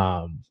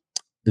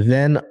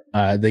 Then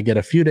they get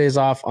a few days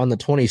off on the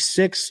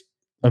 26th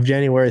of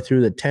January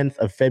through the 10th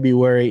of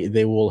February.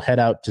 They will head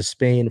out to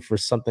Spain for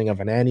something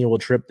of an annual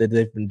trip that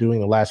they've been doing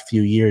the last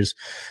few years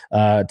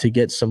to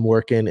get some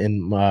work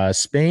in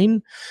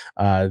Spain.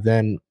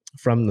 Then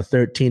from the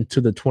 13th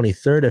to the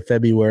 23rd of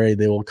February,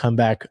 they will come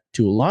back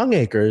to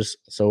Longacres.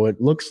 So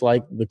it looks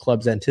like the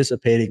club's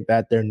anticipating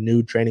that their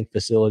new training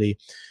facility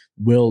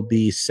will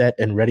be set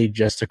and ready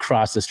just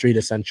across the street,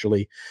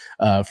 essentially,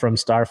 from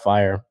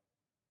Starfire.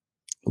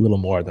 A little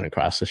more than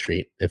across the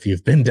street if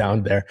you've been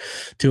down there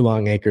to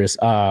Longacres,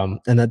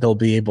 and that they'll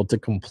be able to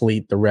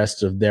complete the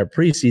rest of their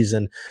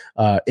preseason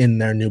in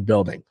their new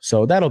building.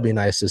 So that'll be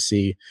nice to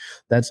see.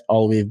 That's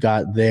all we've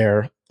got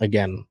there.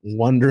 Again,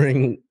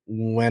 wondering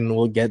when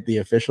we'll get the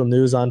official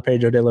news on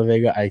Pedro de la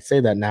Vega. I say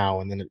that now,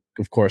 and then it,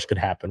 of course, could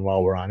happen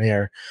while we're on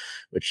air,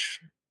 which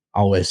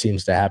always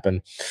seems to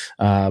happen.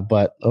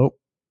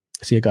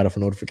 See, I got a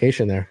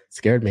notification there. It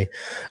scared me.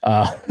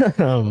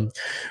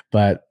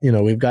 But,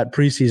 we've got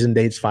preseason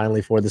dates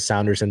finally for the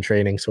Sounders in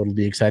training, so it'll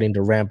be exciting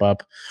to ramp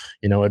up.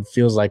 It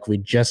feels like we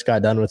just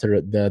got done with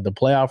the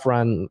playoff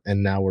run,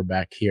 and now we're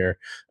back here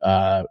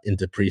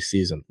into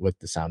preseason with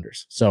the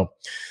Sounders. So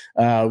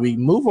we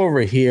move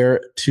over here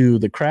to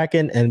the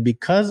Kraken, and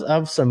because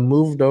of some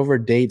moved over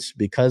dates,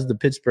 because the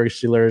Pittsburgh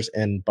Steelers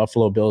and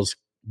Buffalo Bills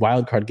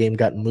wildcard game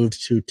got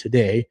moved to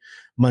today,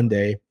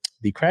 Monday,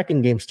 the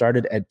Kraken game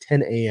started at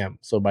 10 a.m.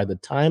 So by the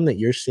time that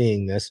you're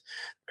seeing this,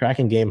 the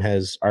Kraken game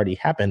has already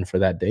happened for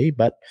that day,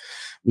 but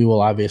we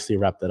will obviously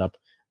wrap that up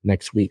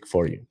next week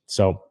for you.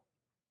 So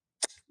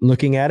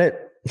looking at it,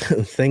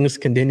 things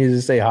continue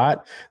to stay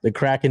hot. The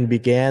Kraken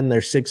began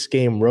their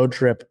 6-game road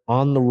trip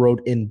on the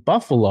road in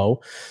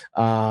Buffalo,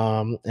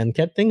 and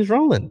kept things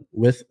rolling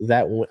with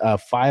that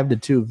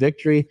 5-2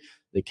 victory.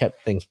 They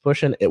kept things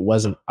pushing. It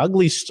was an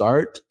ugly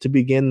start to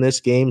begin this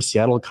game.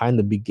 Seattle kind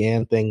of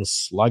began things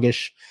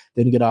sluggish,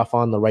 didn't get off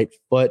on the right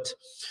foot.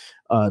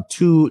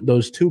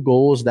 Those two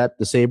goals that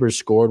the Sabres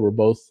scored were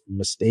both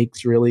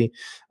mistakes, really.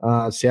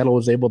 Seattle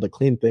was able to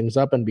clean things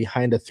up, and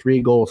behind a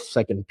 3-goal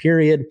second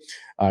period,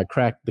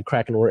 the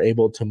Kraken were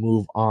able to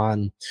move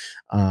on.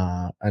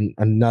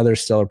 Another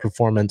stellar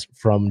performance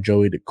from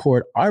Joey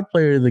Daccord. Our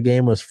player of the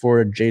game was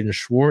forward Jaden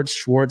Schwartz.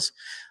 Schwartz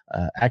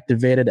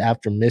activated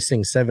after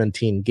missing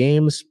 17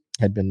 games,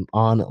 had been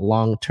on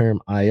long-term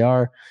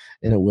IR,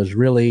 and it was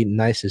really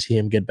nice to see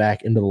him get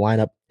back into the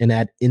lineup and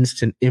add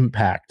instant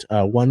impact.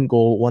 1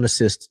 goal, 1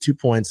 assist, 2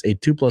 points, a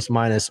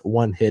 2+-,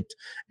 1 hit,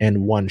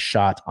 and 1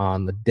 shot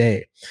on the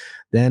day.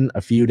 Then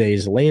a few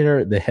days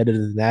later, they headed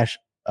to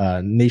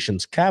the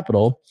nation's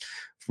capital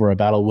for a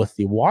battle with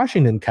the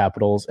Washington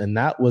Capitals, and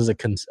that was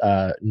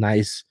a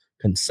nice,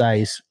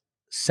 concise,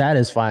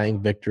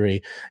 satisfying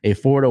victory, a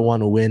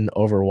 4-1 win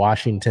over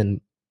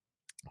Washington.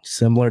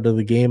 Similar to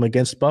the game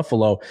against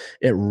Buffalo,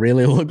 it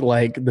really looked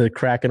like the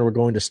Kraken were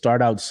going to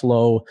start out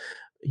slow,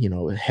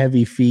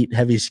 heavy feet,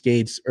 heavy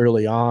skates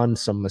early on,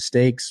 some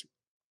mistakes,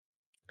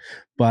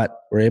 but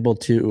we're able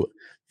to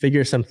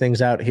figure some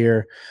things out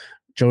here.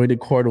 Joey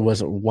Daccord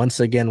was once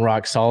again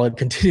rock solid,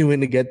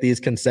 continuing to get these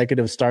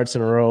consecutive starts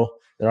in a row.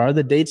 There are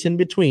the dates in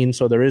between,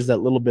 so there is that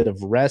little bit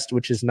of rest,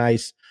 which is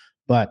nice,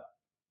 but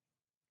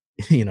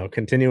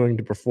continuing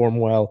to perform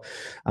well,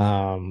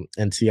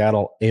 and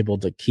Seattle able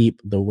to keep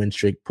the win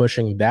streak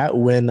pushing. That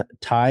win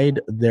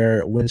tied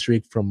their win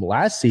streak from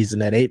last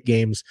season at 8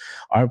 games.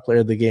 Our player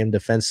of the game,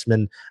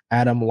 defenseman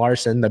Adam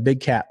Larson, the Big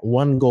Cat,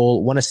 1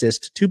 goal, 1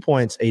 assist, 2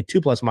 points, a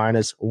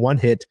 2+-, 1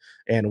 hit,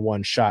 and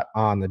 1 shot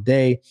on the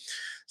day.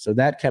 So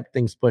that kept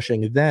things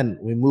pushing. Then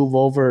we move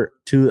over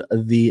to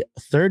the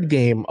 3rd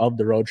game of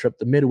the road trip,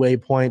 the midway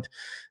point.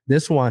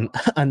 This one,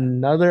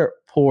 another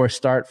poor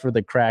start for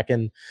the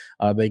Kraken.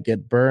 They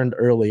get burned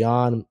early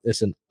on.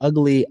 It's an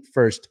ugly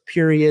first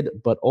period,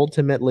 but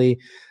ultimately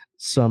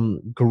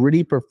some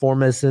gritty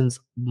performances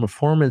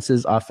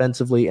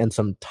offensively and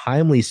some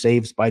timely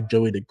saves by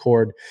Joey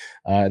Daccord.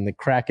 And the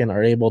Kraken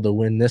are able to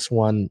win this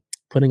one,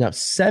 putting up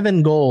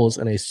 7 goals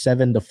in a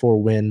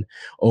 7-4 win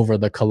over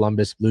the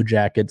Columbus Blue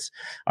Jackets.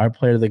 Our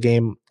player of the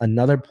game,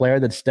 another player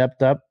that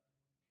stepped up.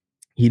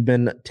 He'd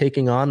been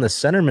taking on the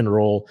centerman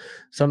role,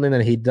 something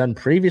that he'd done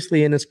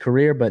previously in his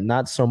career, but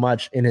not so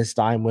much in his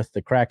time with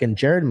the Kraken.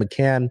 Jared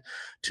McCann,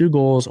 2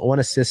 goals, 1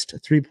 assist,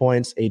 3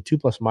 points, a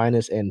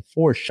 2+-, and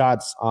 4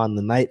 shots on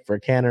the night for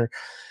Canner,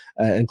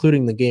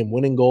 including the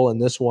game-winning goal in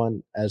this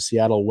one as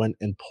Seattle went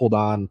and pulled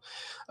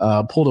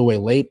away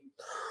late.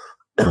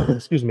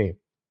 Excuse me.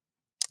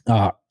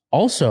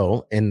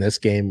 Also in this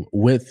game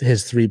with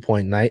his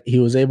 3-point night, he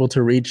was able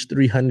to reach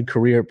 300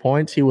 career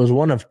points. He was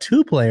one of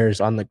 2 players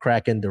on the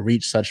Kraken to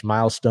reach such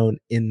milestone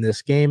in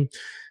this game,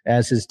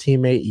 as his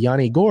teammate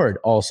Yanni Gourde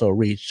also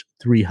reached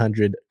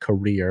 300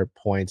 career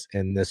points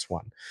in this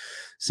one.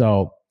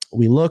 So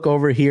we look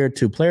over here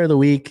to player of the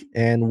week,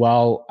 and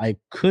while I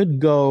could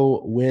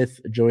go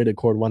with Joey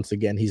Daccord once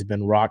again, he's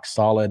been rock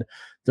solid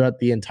throughout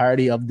the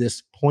entirety of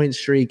this point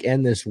streak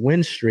and this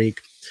win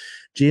streak.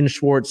 Gene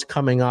Schwartz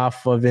coming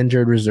off of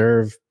injured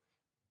reserve,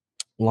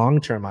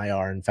 long-term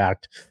IR, in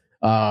fact,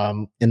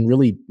 and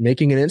really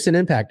making an instant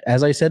impact.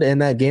 As I said in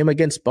that game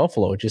against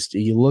Buffalo, just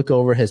you look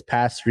over his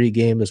past 3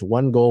 games,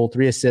 1 goal,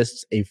 3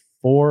 assists, a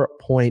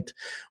 4-point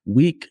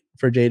week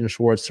for Jaden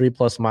Schwartz,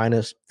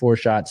 3+-, 4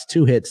 shots,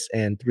 2 hits,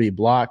 and 3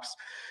 blocks.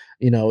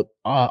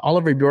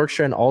 Oliver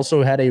Bjorkstrand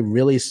also had a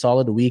really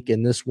solid week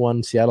in this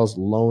one, Seattle's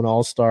lone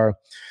all-star,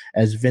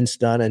 as Vince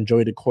Dunn and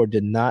Joey Daccord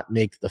did not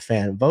make the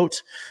fan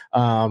vote.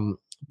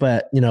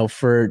 But,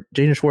 for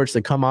Jaden Schwartz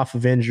to come off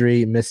of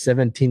injury, miss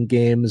 17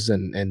 games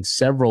and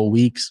several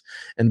weeks,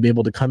 and be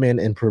able to come in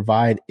and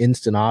provide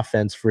instant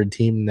offense for a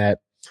team that,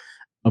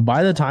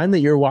 by the time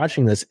that you're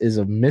watching this, is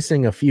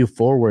missing a few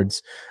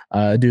forwards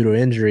due to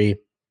injury,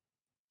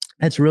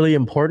 that's really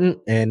important,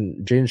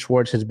 and Jaden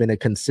Schwartz has been a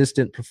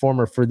consistent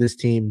performer for this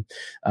team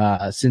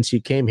since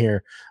he came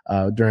here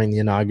during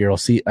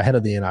the ahead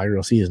of the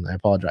inaugural season. I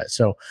apologize.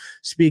 So,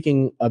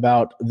 speaking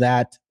about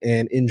that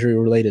and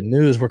injury-related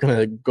news, we're going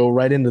to go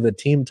right into the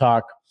team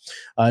talk.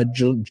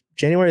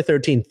 January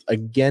 13th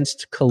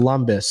against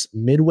Columbus,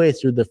 midway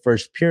through the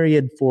first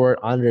period, for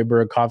Andre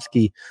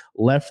Burakovsky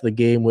left the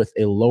game with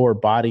a lower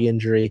body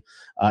injury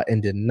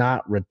and did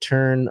not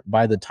return.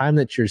 By the time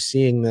that you're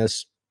seeing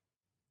this,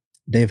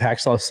 Dave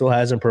Haxtell still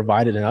hasn't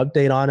provided an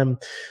update on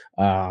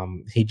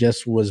him. He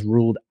just was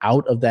ruled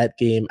out of that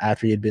game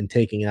after he had been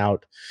taken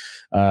out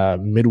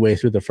midway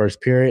through the first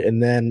period.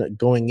 And then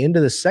going into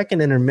the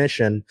second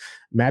intermission,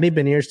 Matty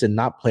Beniers did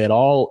not play at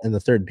all in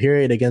the third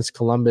period against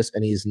Columbus,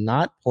 and he's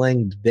not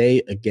playing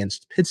today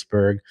against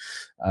Pittsburgh.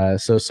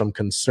 So some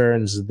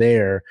concerns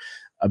there.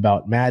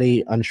 about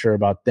Matty, unsure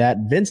about that.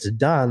 Vince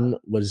Dunn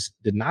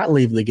did not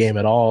leave the game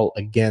at all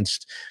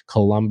against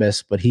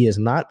Columbus, but he is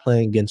not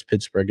playing against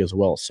Pittsburgh as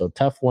well. So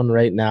tough one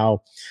right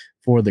now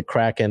for the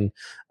Kraken.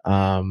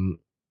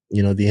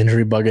 The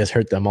injury bug has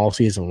hurt them all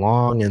season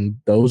long, and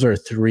those are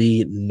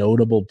three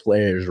notable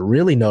players,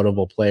 really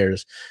notable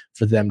players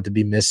for them to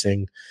be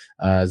missing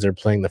as they're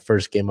playing the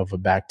first game of a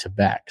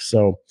back-to-back.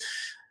 So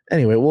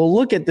anyway, we'll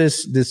look at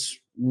this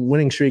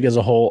winning streak as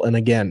a whole. And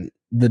again,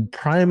 the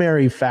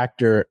primary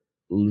factor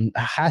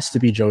has to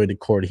be Joey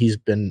Daccord. He's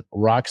been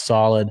rock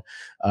solid,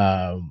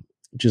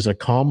 just a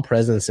calm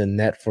presence in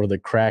net for the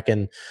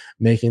Kraken,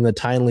 making the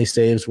timely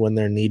saves when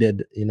they're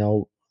needed.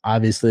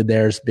 Obviously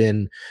there's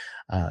been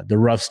the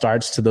rough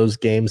starts to those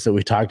games that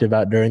we talked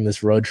about during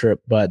this road trip,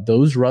 but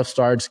those rough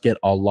starts get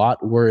a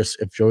lot worse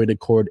if Joey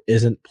Daccord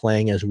isn't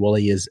playing as well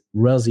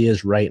as he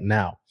is right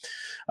now.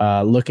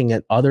 Looking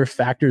at other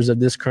factors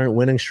of this current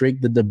winning streak,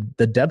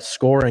 the depth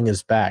scoring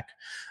is back.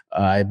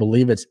 I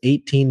believe it's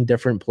 18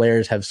 different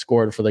players have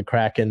scored for the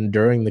Kraken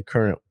during the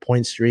current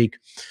point streak.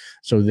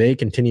 So they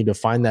continue to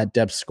find that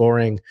depth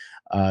scoring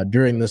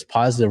during this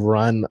positive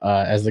run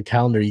as the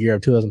calendar year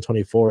of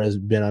 2024 has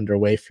been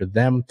underway for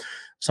them.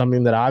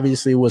 Something that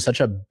obviously was such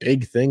a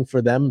big thing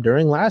for them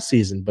during last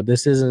season, but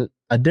this isn't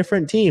a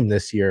different team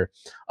this year,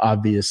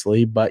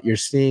 obviously, but you're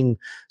seeing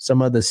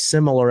some of the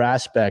similar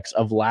aspects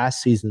of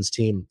last season's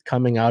team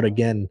coming out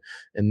again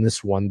in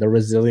this one. The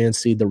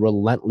resiliency, the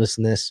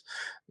relentlessness,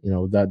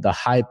 the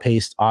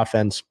high-paced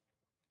offense,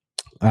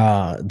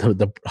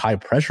 the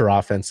high-pressure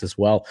offense as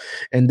well.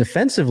 And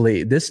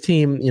defensively, this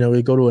team,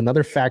 we go to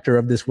another factor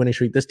of this winning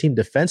streak. This team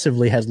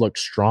defensively has looked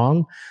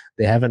strong.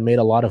 They haven't made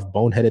a lot of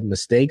boneheaded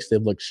mistakes.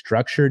 They've looked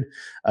structured,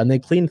 and they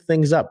cleaned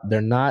things up. They're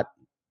not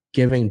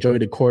giving Joey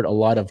Daccord a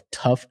lot of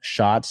tough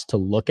shots to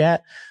look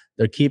at.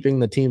 They're keeping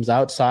the teams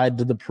outside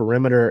to the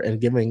perimeter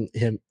and giving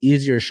him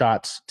easier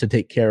shots to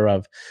take care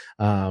of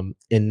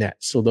in net.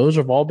 So those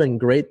have all been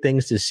great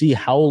things to see.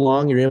 How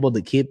long you're able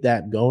to keep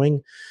that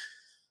going,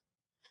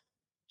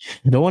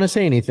 I don't want to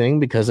say anything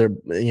because they're,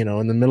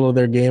 in the middle of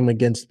their game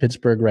against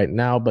Pittsburgh right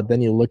now. But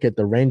then you look at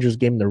the Rangers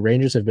game. The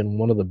Rangers have been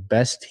one of the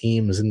best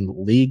teams in the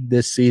league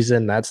this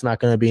season. That's not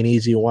going to be an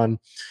easy one.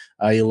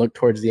 You look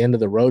towards the end of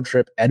the road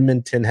trip.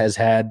 Edmonton has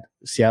had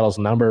Seattle's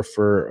number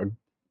for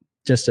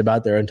just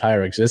about their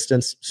entire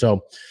existence.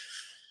 So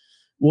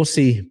we'll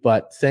see.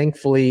 But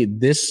thankfully,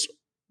 this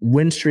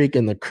win streak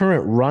and the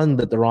current run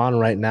that they're on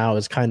right now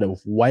has kind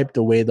of wiped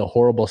away the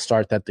horrible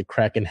start that the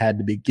Kraken had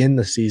to begin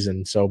the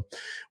season. So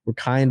we're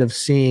kind of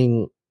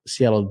seeing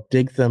Seattle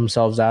dig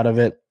themselves out of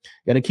it.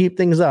 Got to keep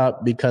things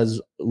up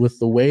because with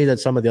the way that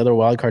some of the other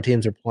wildcard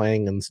teams are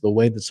playing and the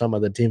way that some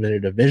of the teams in your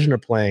division are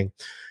playing,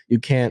 you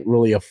can't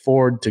really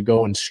afford to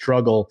go and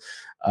struggle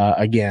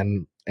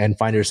again and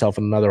find yourself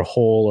in another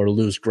hole or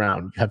lose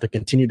ground. You have to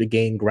continue to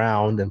gain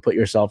ground and put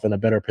yourself in a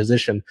better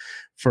position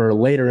for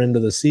later into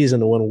the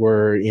season when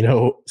we're,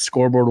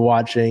 scoreboard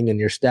watching and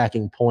you're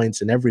stacking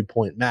points and every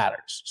point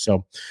matters.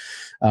 So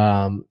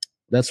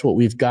that's what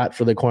we've got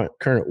for the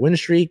current win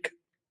streak.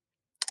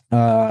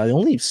 The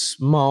only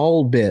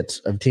small bit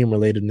of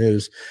team-related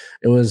news,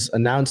 it was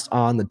announced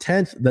on the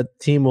 10th that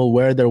the team will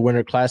wear their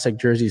Winter Classic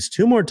jerseys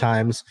 2 more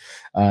times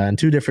in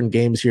 2 different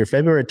games here.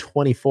 February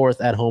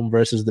 24th at home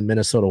versus the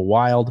Minnesota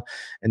Wild,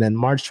 and then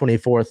March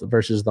 24th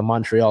versus the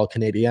Montreal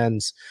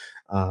Canadiens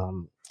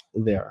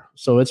there.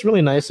 So it's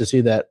really nice to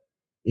see that,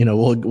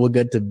 we'll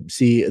get to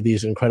see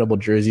these incredible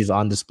jerseys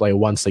on display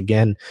once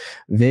again.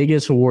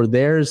 Vegas wore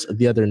theirs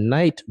the other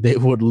night. They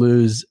would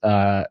lose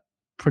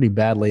pretty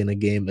badly in a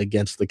game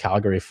against the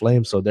Calgary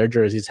Flames, so their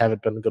jerseys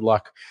haven't been good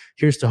luck.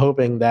 Here's to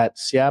hoping that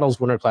Seattle's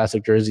Winter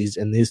Classic jerseys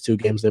in these 2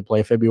 games they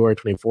play, February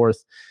 24th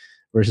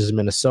versus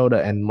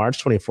Minnesota and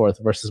March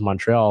 24th versus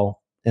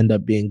Montreal, end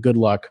up being good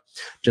luck,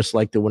 just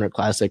like the Winter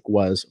Classic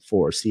was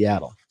for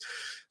Seattle.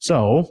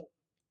 So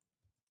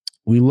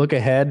we look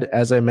ahead,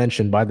 as I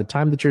mentioned, by the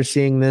time that you're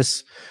seeing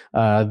this,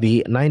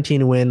 the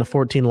 19-win,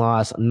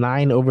 14-loss,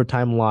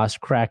 9-overtime loss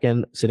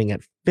Kraken sitting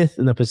at 5th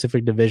in the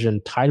Pacific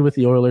Division, tied with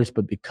the Oilers,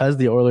 but because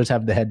the Oilers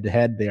have the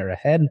head-to-head, they are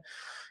ahead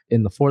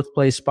in the 4th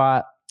place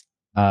spot.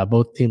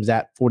 Both teams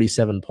at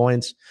 47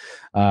 points.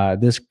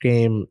 This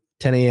game,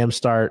 10 a.m.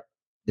 start,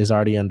 is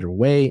already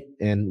underway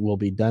and will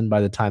be done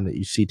by the time that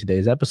you see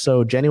today's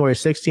episode. January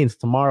 16th,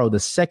 tomorrow, the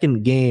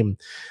second game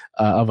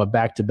of a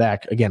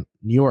back-to-back. Again,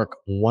 New York,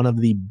 one of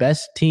the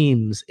best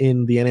teams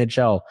in the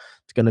NHL.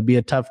 It's going to be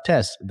a tough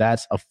test.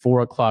 That's a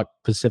 4 o'clock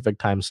Pacific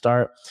time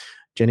start,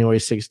 January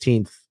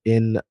 16th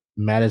in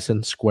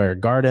Madison Square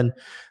Garden.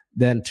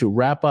 Then to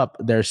wrap up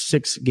their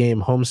 6-game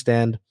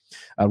homestand,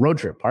 road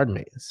trip,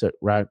 So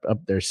wrap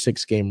up their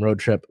 6-game road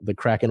trip, the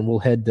Kraken will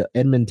head to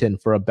Edmonton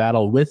for a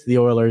battle with the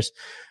Oilers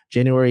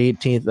January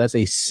 18th. That's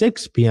a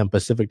 6 p.m.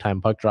 Pacific time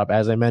puck drop.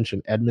 As I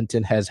mentioned,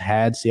 Edmonton has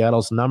had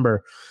Seattle's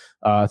number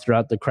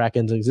throughout the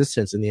Kraken's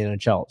existence in the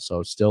NHL.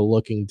 So still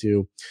looking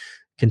to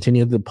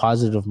continue the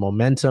positive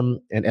momentum.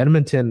 And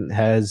Edmonton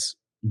has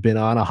been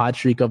on a hot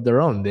streak of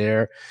their own.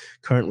 They're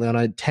currently on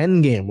a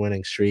 10-game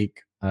winning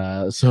streak.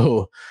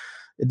 So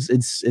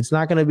it's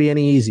not going to be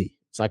any easy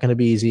It's not going to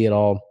be easy at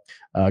all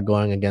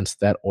going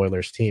against that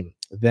Oilers team.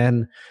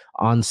 Then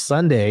on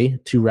Sunday,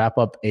 to wrap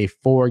up a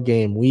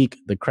 4-game week,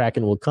 the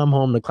Kraken will come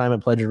home to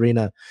Climate Pledge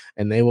Arena,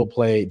 and they will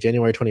play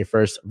January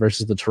 21st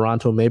versus the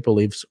Toronto Maple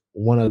Leafs,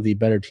 one of the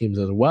better teams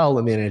as well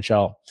in the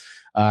NHL,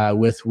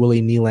 with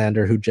Willie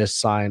Nylander, who just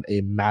signed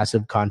a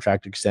massive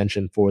contract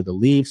extension for the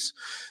Leafs.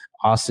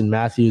 Austin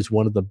Matthews,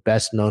 one of the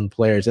best-known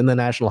players in the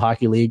National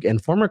Hockey League,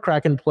 and former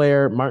Kraken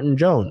player Martin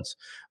Jones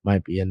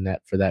might be in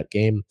net for that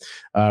game.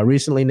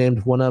 Recently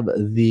named one of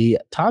the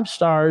top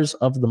stars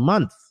of the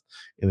month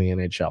in the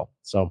NHL.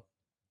 So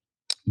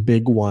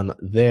big one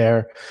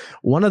there.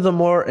 One of the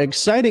more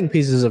exciting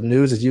pieces of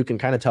news, as you can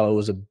kind of tell, it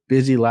was a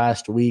busy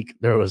last week.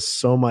 There was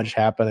so much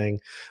happening.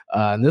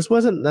 And this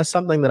wasn't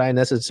something that I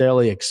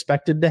necessarily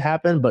expected to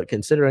happen, but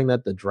considering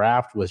that the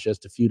draft was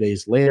just a few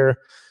days later,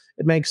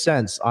 it makes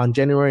sense. On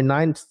January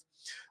 9th,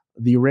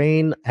 the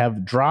Reign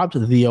have dropped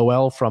the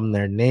OL from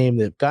their name.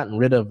 They've gotten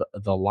rid of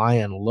the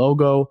Lion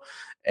logo,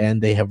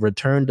 and they have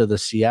returned to the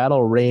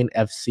Seattle Reign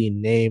FC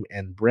name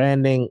and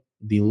branding.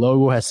 The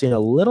logo has seen a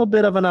little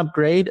bit of an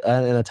upgrade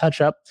and a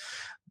touch-up.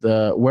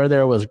 Where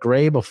there was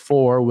gray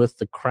before with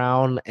the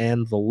crown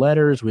and the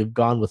letters, we've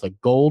gone with a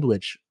gold,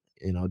 which,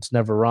 it's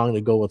never wrong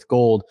to go with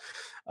gold.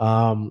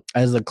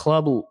 As the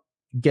club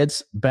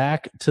gets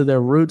back to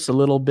their roots a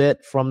little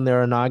bit from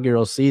their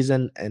inaugural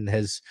season and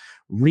has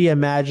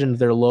reimagined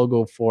their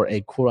logo for a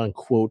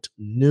quote-unquote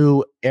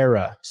new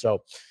era.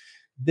 So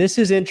this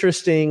is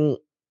interesting,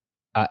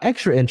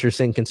 extra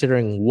interesting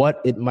considering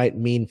what it might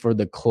mean for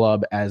the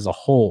club as a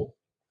whole.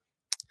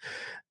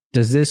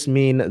 Does this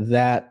mean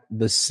that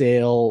the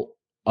sale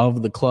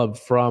of the club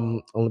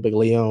from Olympique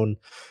Lyon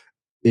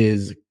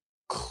is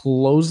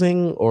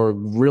closing or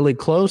really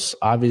close?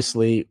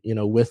 Obviously,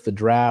 with the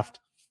draft,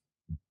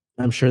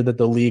 I'm sure that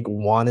the league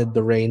wanted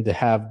the Reign to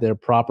have their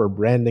proper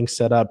branding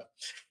set up,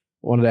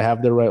 wanted to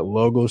have the right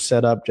logo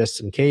set up just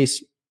in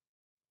case.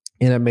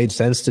 And it made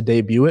sense to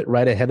debut it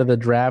right ahead of the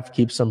draft,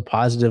 keep some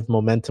positive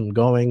momentum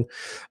going.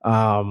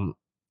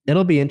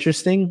 It'll be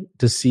interesting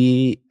to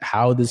see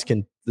how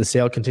the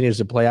sale continues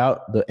to play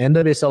out. The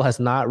NWSL has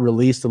not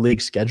released the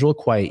league schedule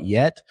quite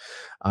yet.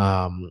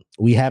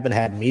 We haven't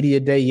had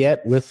media day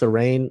yet with the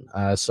Reign.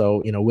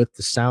 So, with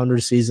the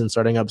Sounders season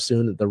starting up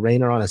soon, the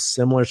Reign are on a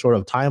similar sort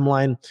of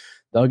timeline.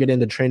 They'll get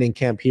into training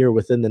camp here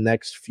within the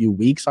next few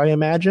weeks, I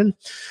imagine.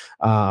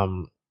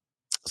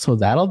 So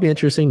that'll be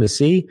interesting to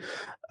see.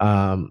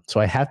 So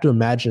I have to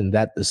imagine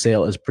that the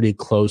sale is pretty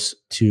close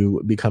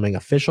to becoming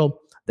official.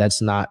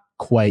 That's not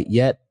quite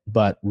yet,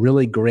 but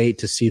really great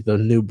to see the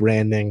new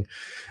branding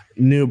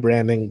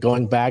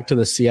going back to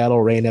the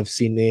Seattle Reign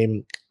FC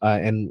name,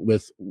 and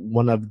with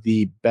one of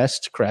the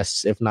best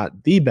crests, if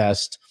not the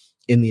best,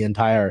 in the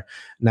entire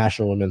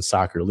National Women's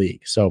Soccer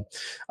League. So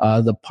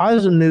the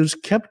positive news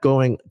kept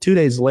going 2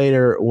 days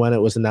later when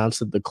it was announced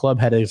that the club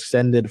had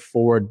extended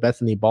forward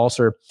Bethany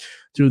Balcer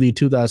through the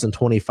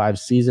 2025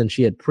 season.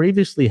 She had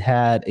previously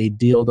had a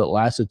deal that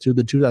lasted through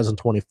the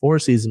 2024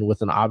 season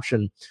with an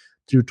option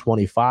through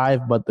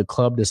 25, but the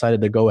club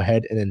decided to go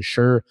ahead and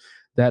ensure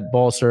that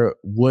Balcer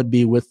would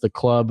be with the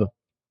club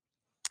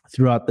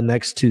throughout the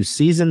next 2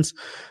 seasons.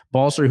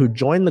 Balcer, who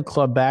joined the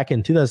club back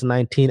in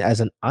 2019 as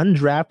an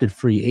undrafted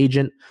free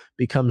agent,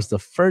 becomes the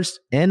first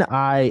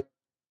NAIA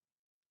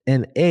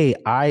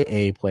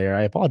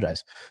player,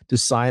 to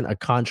sign a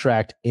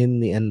contract in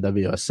the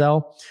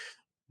NWSL.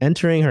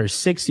 Entering her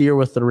 6th year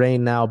with the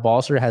Reign now,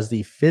 Balcer has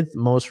the 5th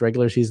most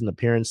regular season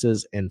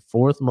appearances and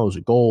 4th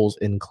most goals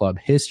in club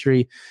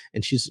history.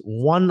 And she's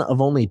one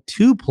of only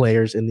 2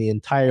 players in the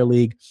entire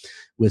league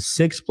with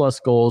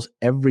 6+ goals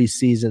every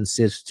season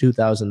since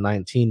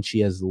 2019. She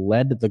has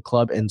led the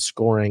club in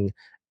scoring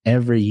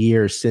every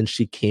year since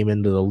she came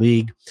into the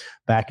league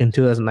back in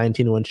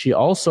 2019 when she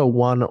also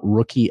won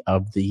Rookie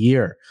of the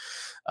Year.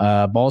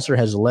 Balcer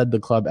has led the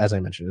club, as I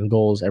mentioned, in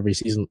goals every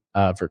season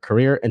of her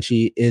career, and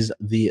she is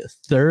the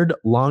 3rd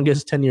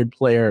longest tenured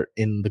player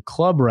in the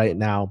club right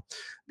now,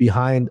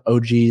 behind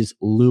OGs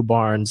Lou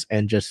Barnes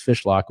and Jess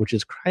Fishlock, which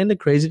is kind of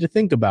crazy to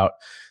think about,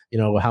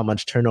 how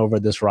much turnover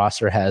this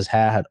roster has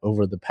had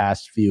over the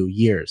past few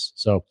years.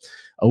 So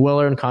a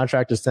well-earned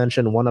contract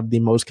extension, one of the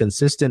most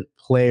consistent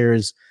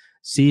players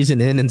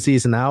season in and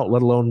season out,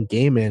 let alone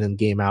game in and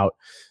game out,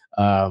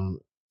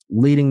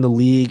 leading the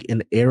league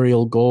in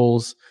aerial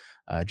goals.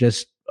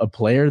 Just a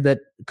player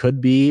that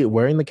could be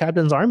wearing the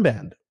captain's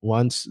armband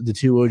once the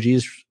 2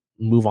 OGs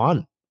move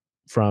on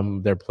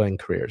from their playing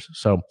careers.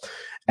 So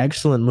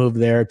excellent move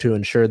there to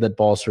ensure that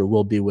Balcer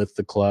will be with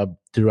the club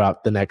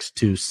throughout the next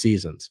 2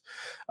 seasons.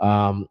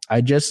 I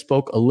just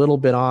spoke a little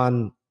bit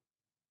on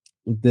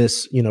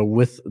this,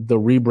 with the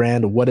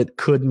rebrand, what it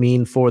could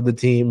mean for the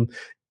team.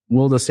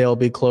 Will the sale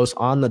be close?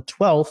 On the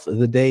 12th,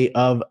 the day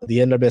of the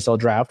NWSL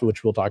draft,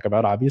 which we'll talk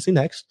about obviously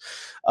next,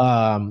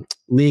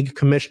 League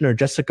Commissioner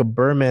Jessica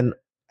Berman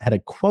had a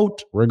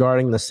quote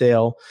regarding the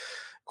sale.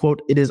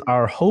 Quote, "It is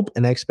our hope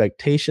and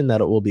expectation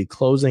that it will be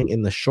closing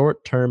in the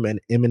short term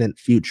and imminent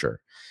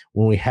future.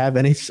 When we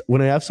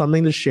have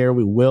something to share,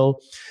 we will.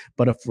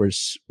 But if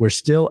we're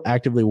still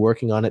actively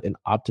working on it and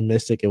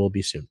optimistic, it will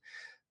be soon.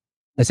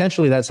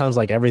 Essentially, that sounds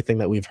like everything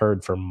that we've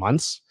heard for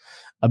months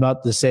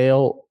about the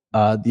sale.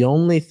 The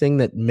only thing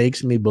that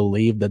makes me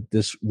believe that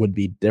this would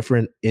be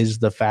different is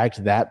the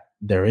fact that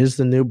there is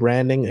the new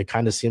branding. It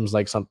kind of seems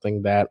like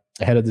something that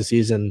ahead of the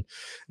season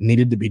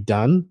needed to be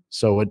done.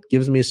 So it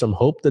gives me some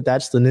hope that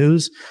that's the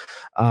news.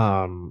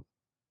 And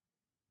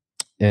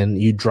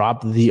you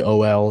drop the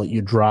OL,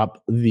 you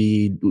drop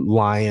the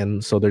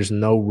Lion, so there's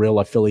no real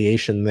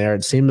affiliation there.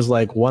 It seems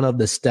like one of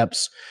the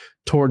steps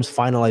towards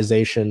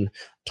finalization,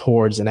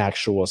 towards an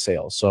actual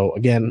sale. So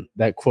again,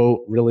 that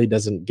quote really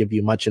doesn't give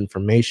you much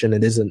information.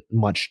 It isn't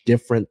much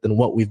different than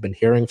what we've been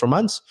hearing for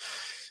months.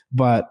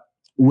 But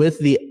with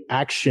the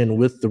action,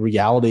 with the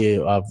reality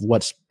of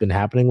what's been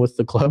happening with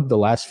the club the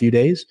last few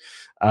days,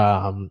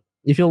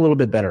 you feel a little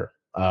bit better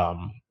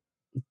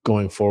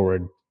going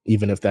forward,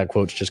 even if that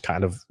quote's just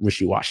kind of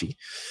wishy-washy.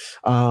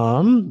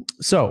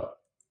 So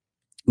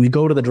we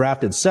go to the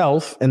draft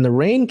itself, and the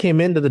Reign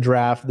came into the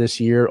draft this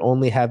year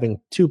only having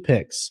 2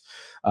 picks.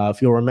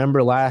 If you'll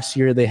remember last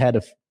year, they had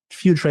a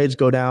few trades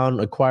go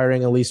down,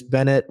 acquiring Elise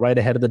Bennett right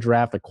ahead of the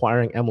draft,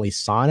 acquiring Emily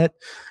Sonnet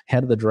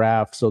ahead of the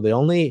draft. So they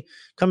only,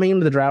 coming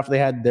into the draft, they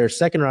had their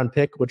 2nd-round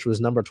pick, which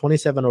was number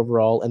 27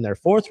 overall, and their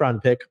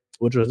 4th-round pick,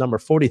 which was number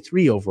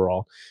 43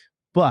 overall.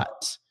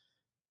 But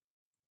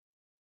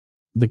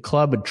the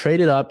club had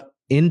traded up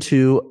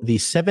into the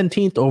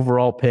 17th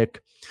overall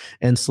pick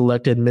and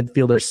selected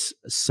midfielder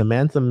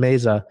Samantha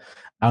Meza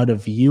out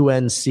of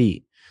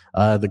UNC.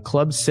 The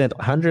club sent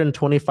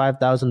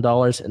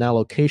 $125,000 in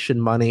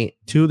allocation money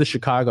to the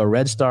Chicago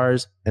Red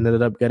Stars and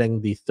ended up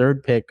getting the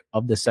 3rd pick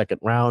of the 2nd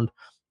round,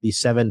 the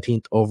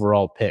 17th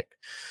overall pick.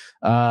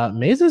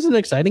 Meza is an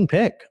exciting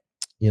pick.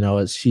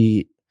 As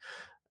she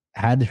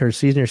had her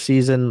senior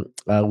season,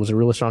 was a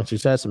really strong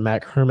success.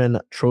 Mac Herman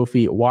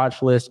Trophy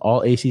watch list,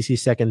 all ACC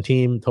 2nd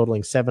team,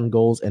 totaling 7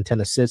 goals and 10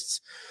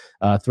 assists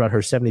throughout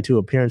her 72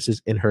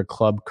 appearances in her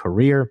club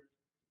career.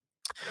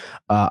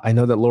 I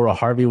know that Laura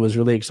Harvey was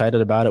really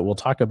excited about it. We'll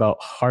talk about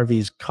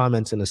Harvey's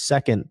comments in a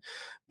second,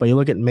 but you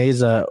look at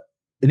Meza,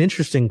 an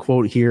interesting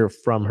quote here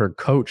from her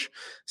coach.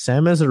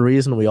 Sam is the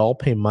reason we all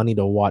pay money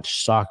to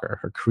watch soccer.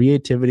 Her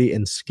creativity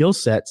and skill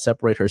set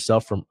separate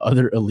herself from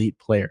other elite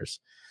players.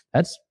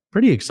 That's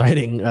pretty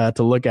exciting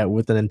to look at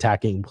with an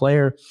attacking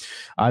player.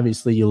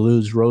 Obviously, you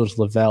lose Rose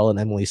Lavelle and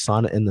Emily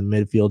Sonnet in the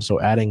midfield, so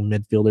adding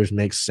midfielders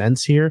makes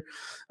sense here.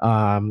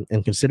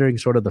 And considering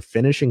sort of the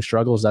finishing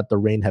struggles that the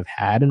Reign have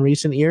had in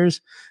recent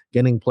years,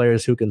 getting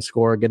players who can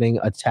score, getting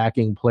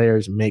attacking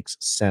players makes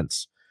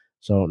sense.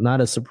 So not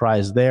a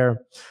surprise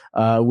there.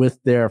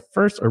 With their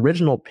first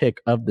original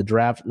pick of the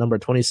draft, number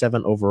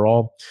 27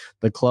 overall,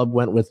 the club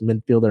went with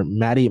midfielder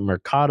Maddie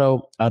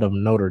Mercado out of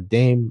Notre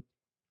Dame.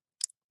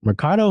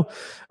 Mercado,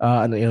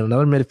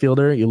 another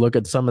midfielder. You look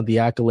at some of the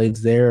accolades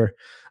there.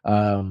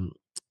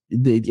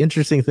 The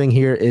interesting thing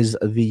here is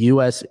the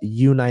U.S.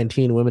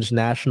 U19 women's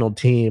national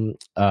team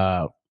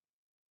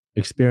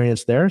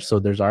experience there. So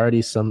there's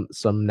already some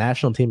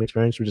national team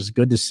experience, which is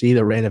good to see.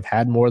 The Reign have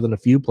had more than a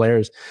few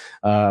players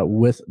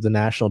with the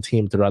national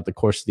team throughout the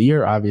course of the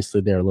year.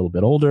 Obviously, they're a little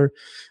bit older,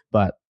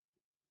 but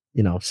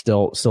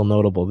still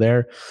notable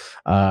there.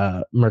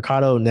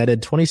 Mercado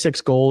netted 26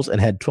 goals and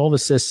had 12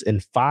 assists in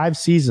 5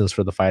 seasons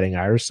for the Fighting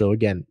Irish. So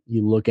again,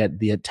 you look at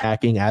the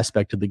attacking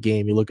aspect of the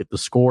game, you look at the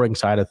scoring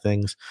side of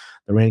things.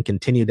 The Reign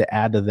continue to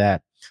add to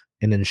that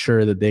and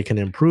ensure that they can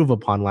improve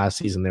upon last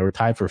season. They were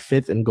tied for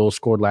 5th in goals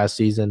scored last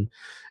season.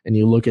 And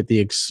you look at the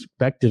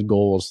expected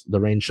goals,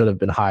 the Reign should have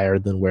been higher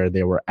than where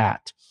they were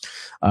at.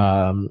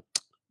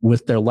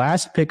 With their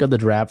last pick of the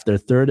draft, their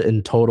 3rd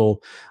in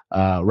total,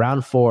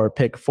 round 4,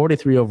 pick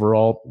 43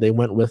 overall, they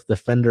went with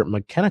defender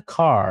McKenna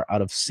Carr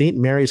out of St.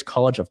 Mary's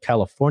College of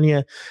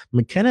California.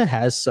 McKenna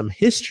has some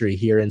history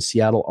here in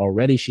Seattle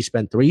already. She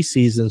spent 3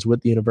 seasons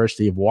with the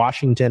University of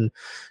Washington.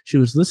 She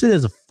was listed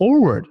as a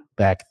forward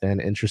back then,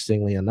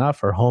 interestingly enough.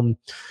 Her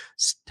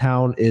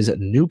hometown is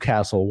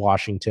Newcastle,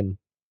 Washington.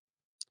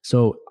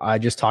 So I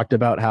just talked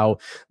about how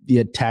the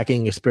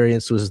attacking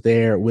experience was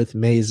there with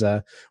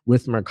Meza,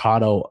 with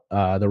Mercado.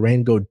 The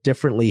Reign go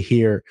differently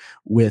here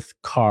with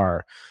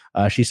Carr.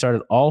 She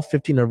started all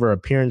 15 of her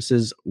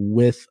appearances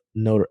with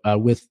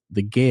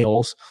the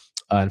Gales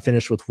and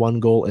finished with 1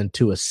 goal and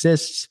 2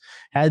 assists.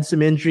 Had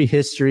some injury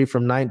history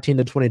from 19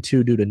 to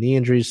 22 due to knee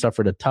injuries.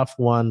 Suffered a tough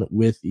one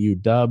with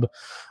UW.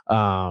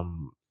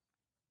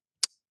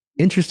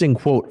 Interesting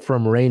quote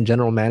from Reign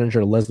general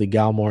manager Leslie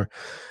Galmore.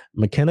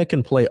 McKenna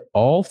can play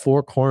all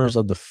 4 corners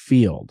of the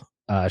field.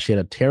 She had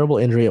a terrible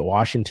injury at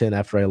Washington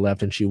after I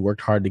left, and she worked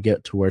hard to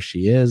get to where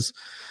she is.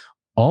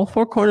 All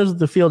 4 corners of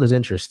the field is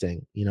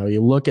interesting.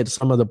 You look at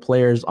some of the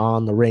players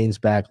on the Reign's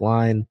back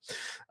line,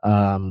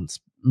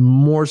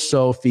 more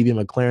so Phoebe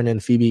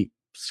McLaren. Phoebe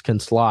can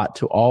slot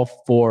to all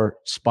 4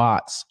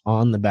 spots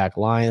on the back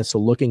line. So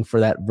looking for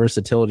that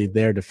versatility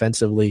there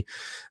defensively.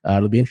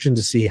 It'll be interesting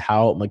to see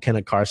how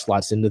McKenna Carr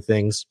slots into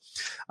things.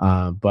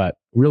 But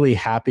really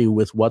happy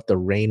with what the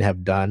Reign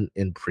have done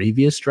in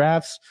previous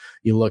drafts.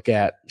 You look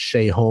at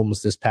Shea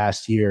Holmes this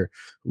past year,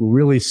 who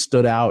really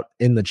stood out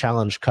in the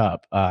Challenge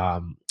Cup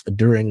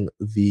during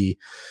the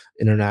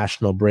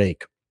international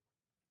break.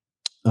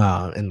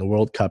 In the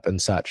World Cup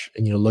and such.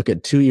 And you look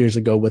at 2 years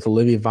ago with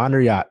Olivia Von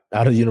der Yacht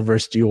out of the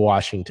University of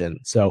Washington.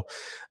 So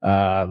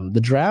the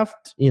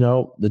draft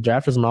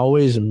doesn't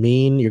always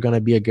mean you're going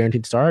to be a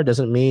guaranteed star. It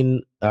doesn't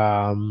mean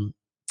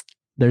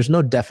there's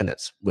no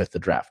definites with the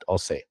draft, I'll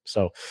say.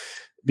 So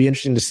be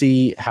interesting to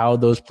see how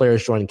those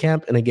players join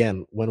camp. And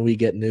again, when we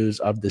get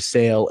news of the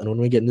sale and when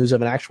we get news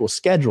of an actual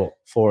schedule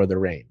for the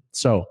Reign.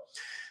 So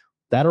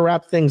that'll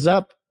wrap things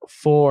up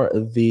for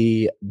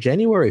the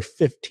January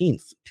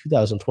 15th,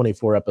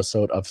 2024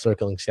 episode of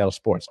Circling Seattle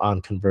Sports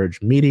on Converge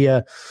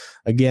Media.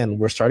 Again,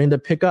 we're starting to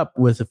pick up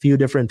with a few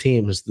different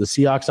teams. The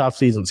Seahawks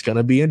offseason is going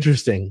to be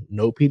interesting.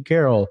 No Pete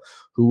Carroll.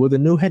 Who will the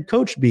new head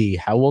coach be?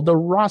 How will the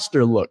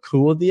roster look?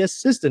 Who will the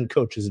assistant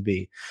coaches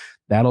be?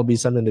 That'll be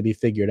something to be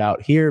figured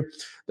out here.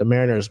 The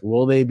Mariners,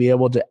 will they be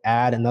able to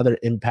add another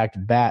impact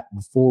bat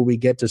before we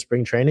get to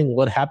spring training?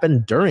 What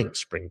happened during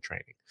spring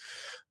training?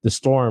 The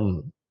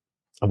Storm,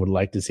 I would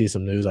like to see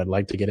some news. I'd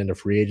like to get into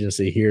free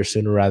agency here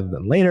sooner rather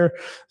than later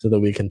so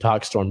that we can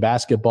talk Storm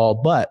basketball.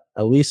 But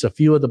at least a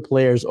few of the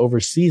players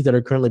overseas that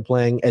are currently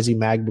playing, Ezzy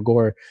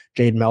Magbagor,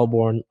 Jade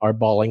Melbourne, are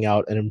balling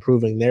out and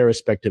improving their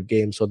respective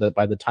games so that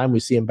by the time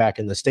we see them back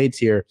in the States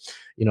here,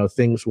 their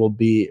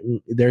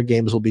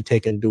games will be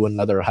taken to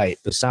another height.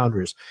 The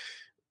Sounders,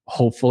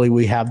 hopefully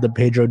we have the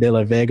Pedro de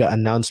la Vega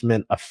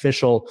announcement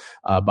official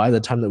by the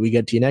time that we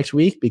get to you next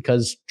week,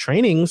 because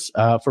trainings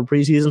for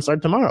preseason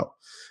start tomorrow.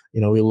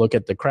 We look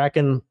at the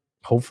Kraken.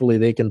 Hopefully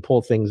they can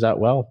pull things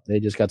out. Well, they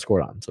just got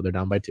scored on, so they're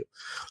down by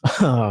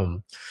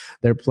 2.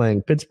 They're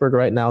playing Pittsburgh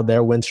right now.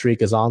 Their win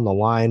streak is on the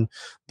line.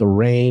 The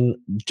Reign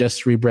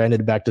just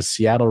rebranded back to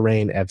Seattle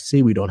Reign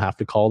FC. We don't have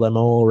to call them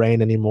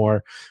Reign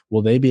anymore.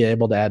 Will they be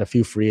able to add a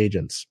few free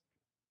agents?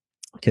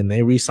 Can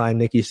they re-sign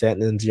Nikki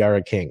Stanton and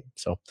Ziara King?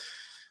 So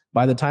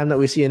by the time that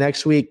we see you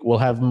next week, we'll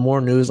have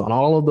more news on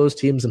all of those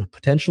teams and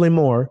potentially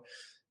more.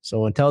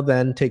 So until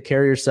then, take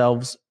care of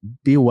yourselves,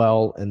 be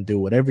well, and do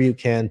whatever you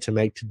can to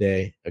make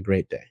today a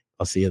great day.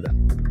 I'll see you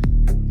then.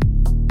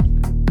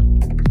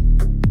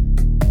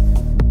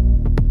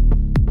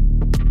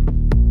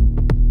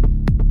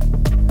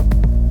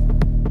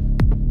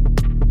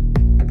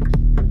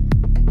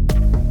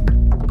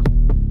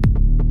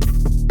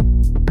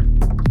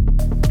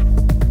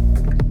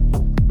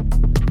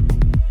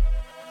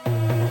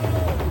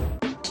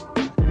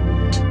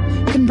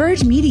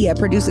 Converge Media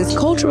produces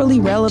culturally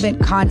relevant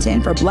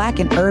content for Black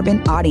and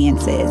urban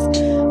audiences.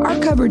 Our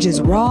coverage is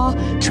raw,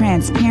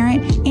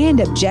 transparent, and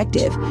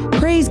objective,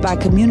 praised by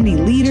community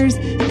leaders,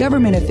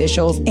 government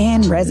officials,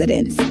 and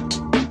residents.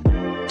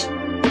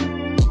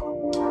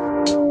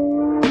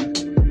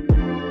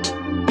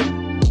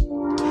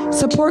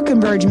 Support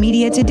Converge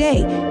Media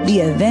today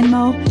via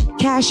Venmo,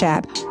 Cash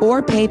App,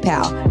 or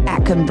PayPal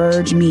at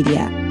Converge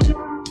Media.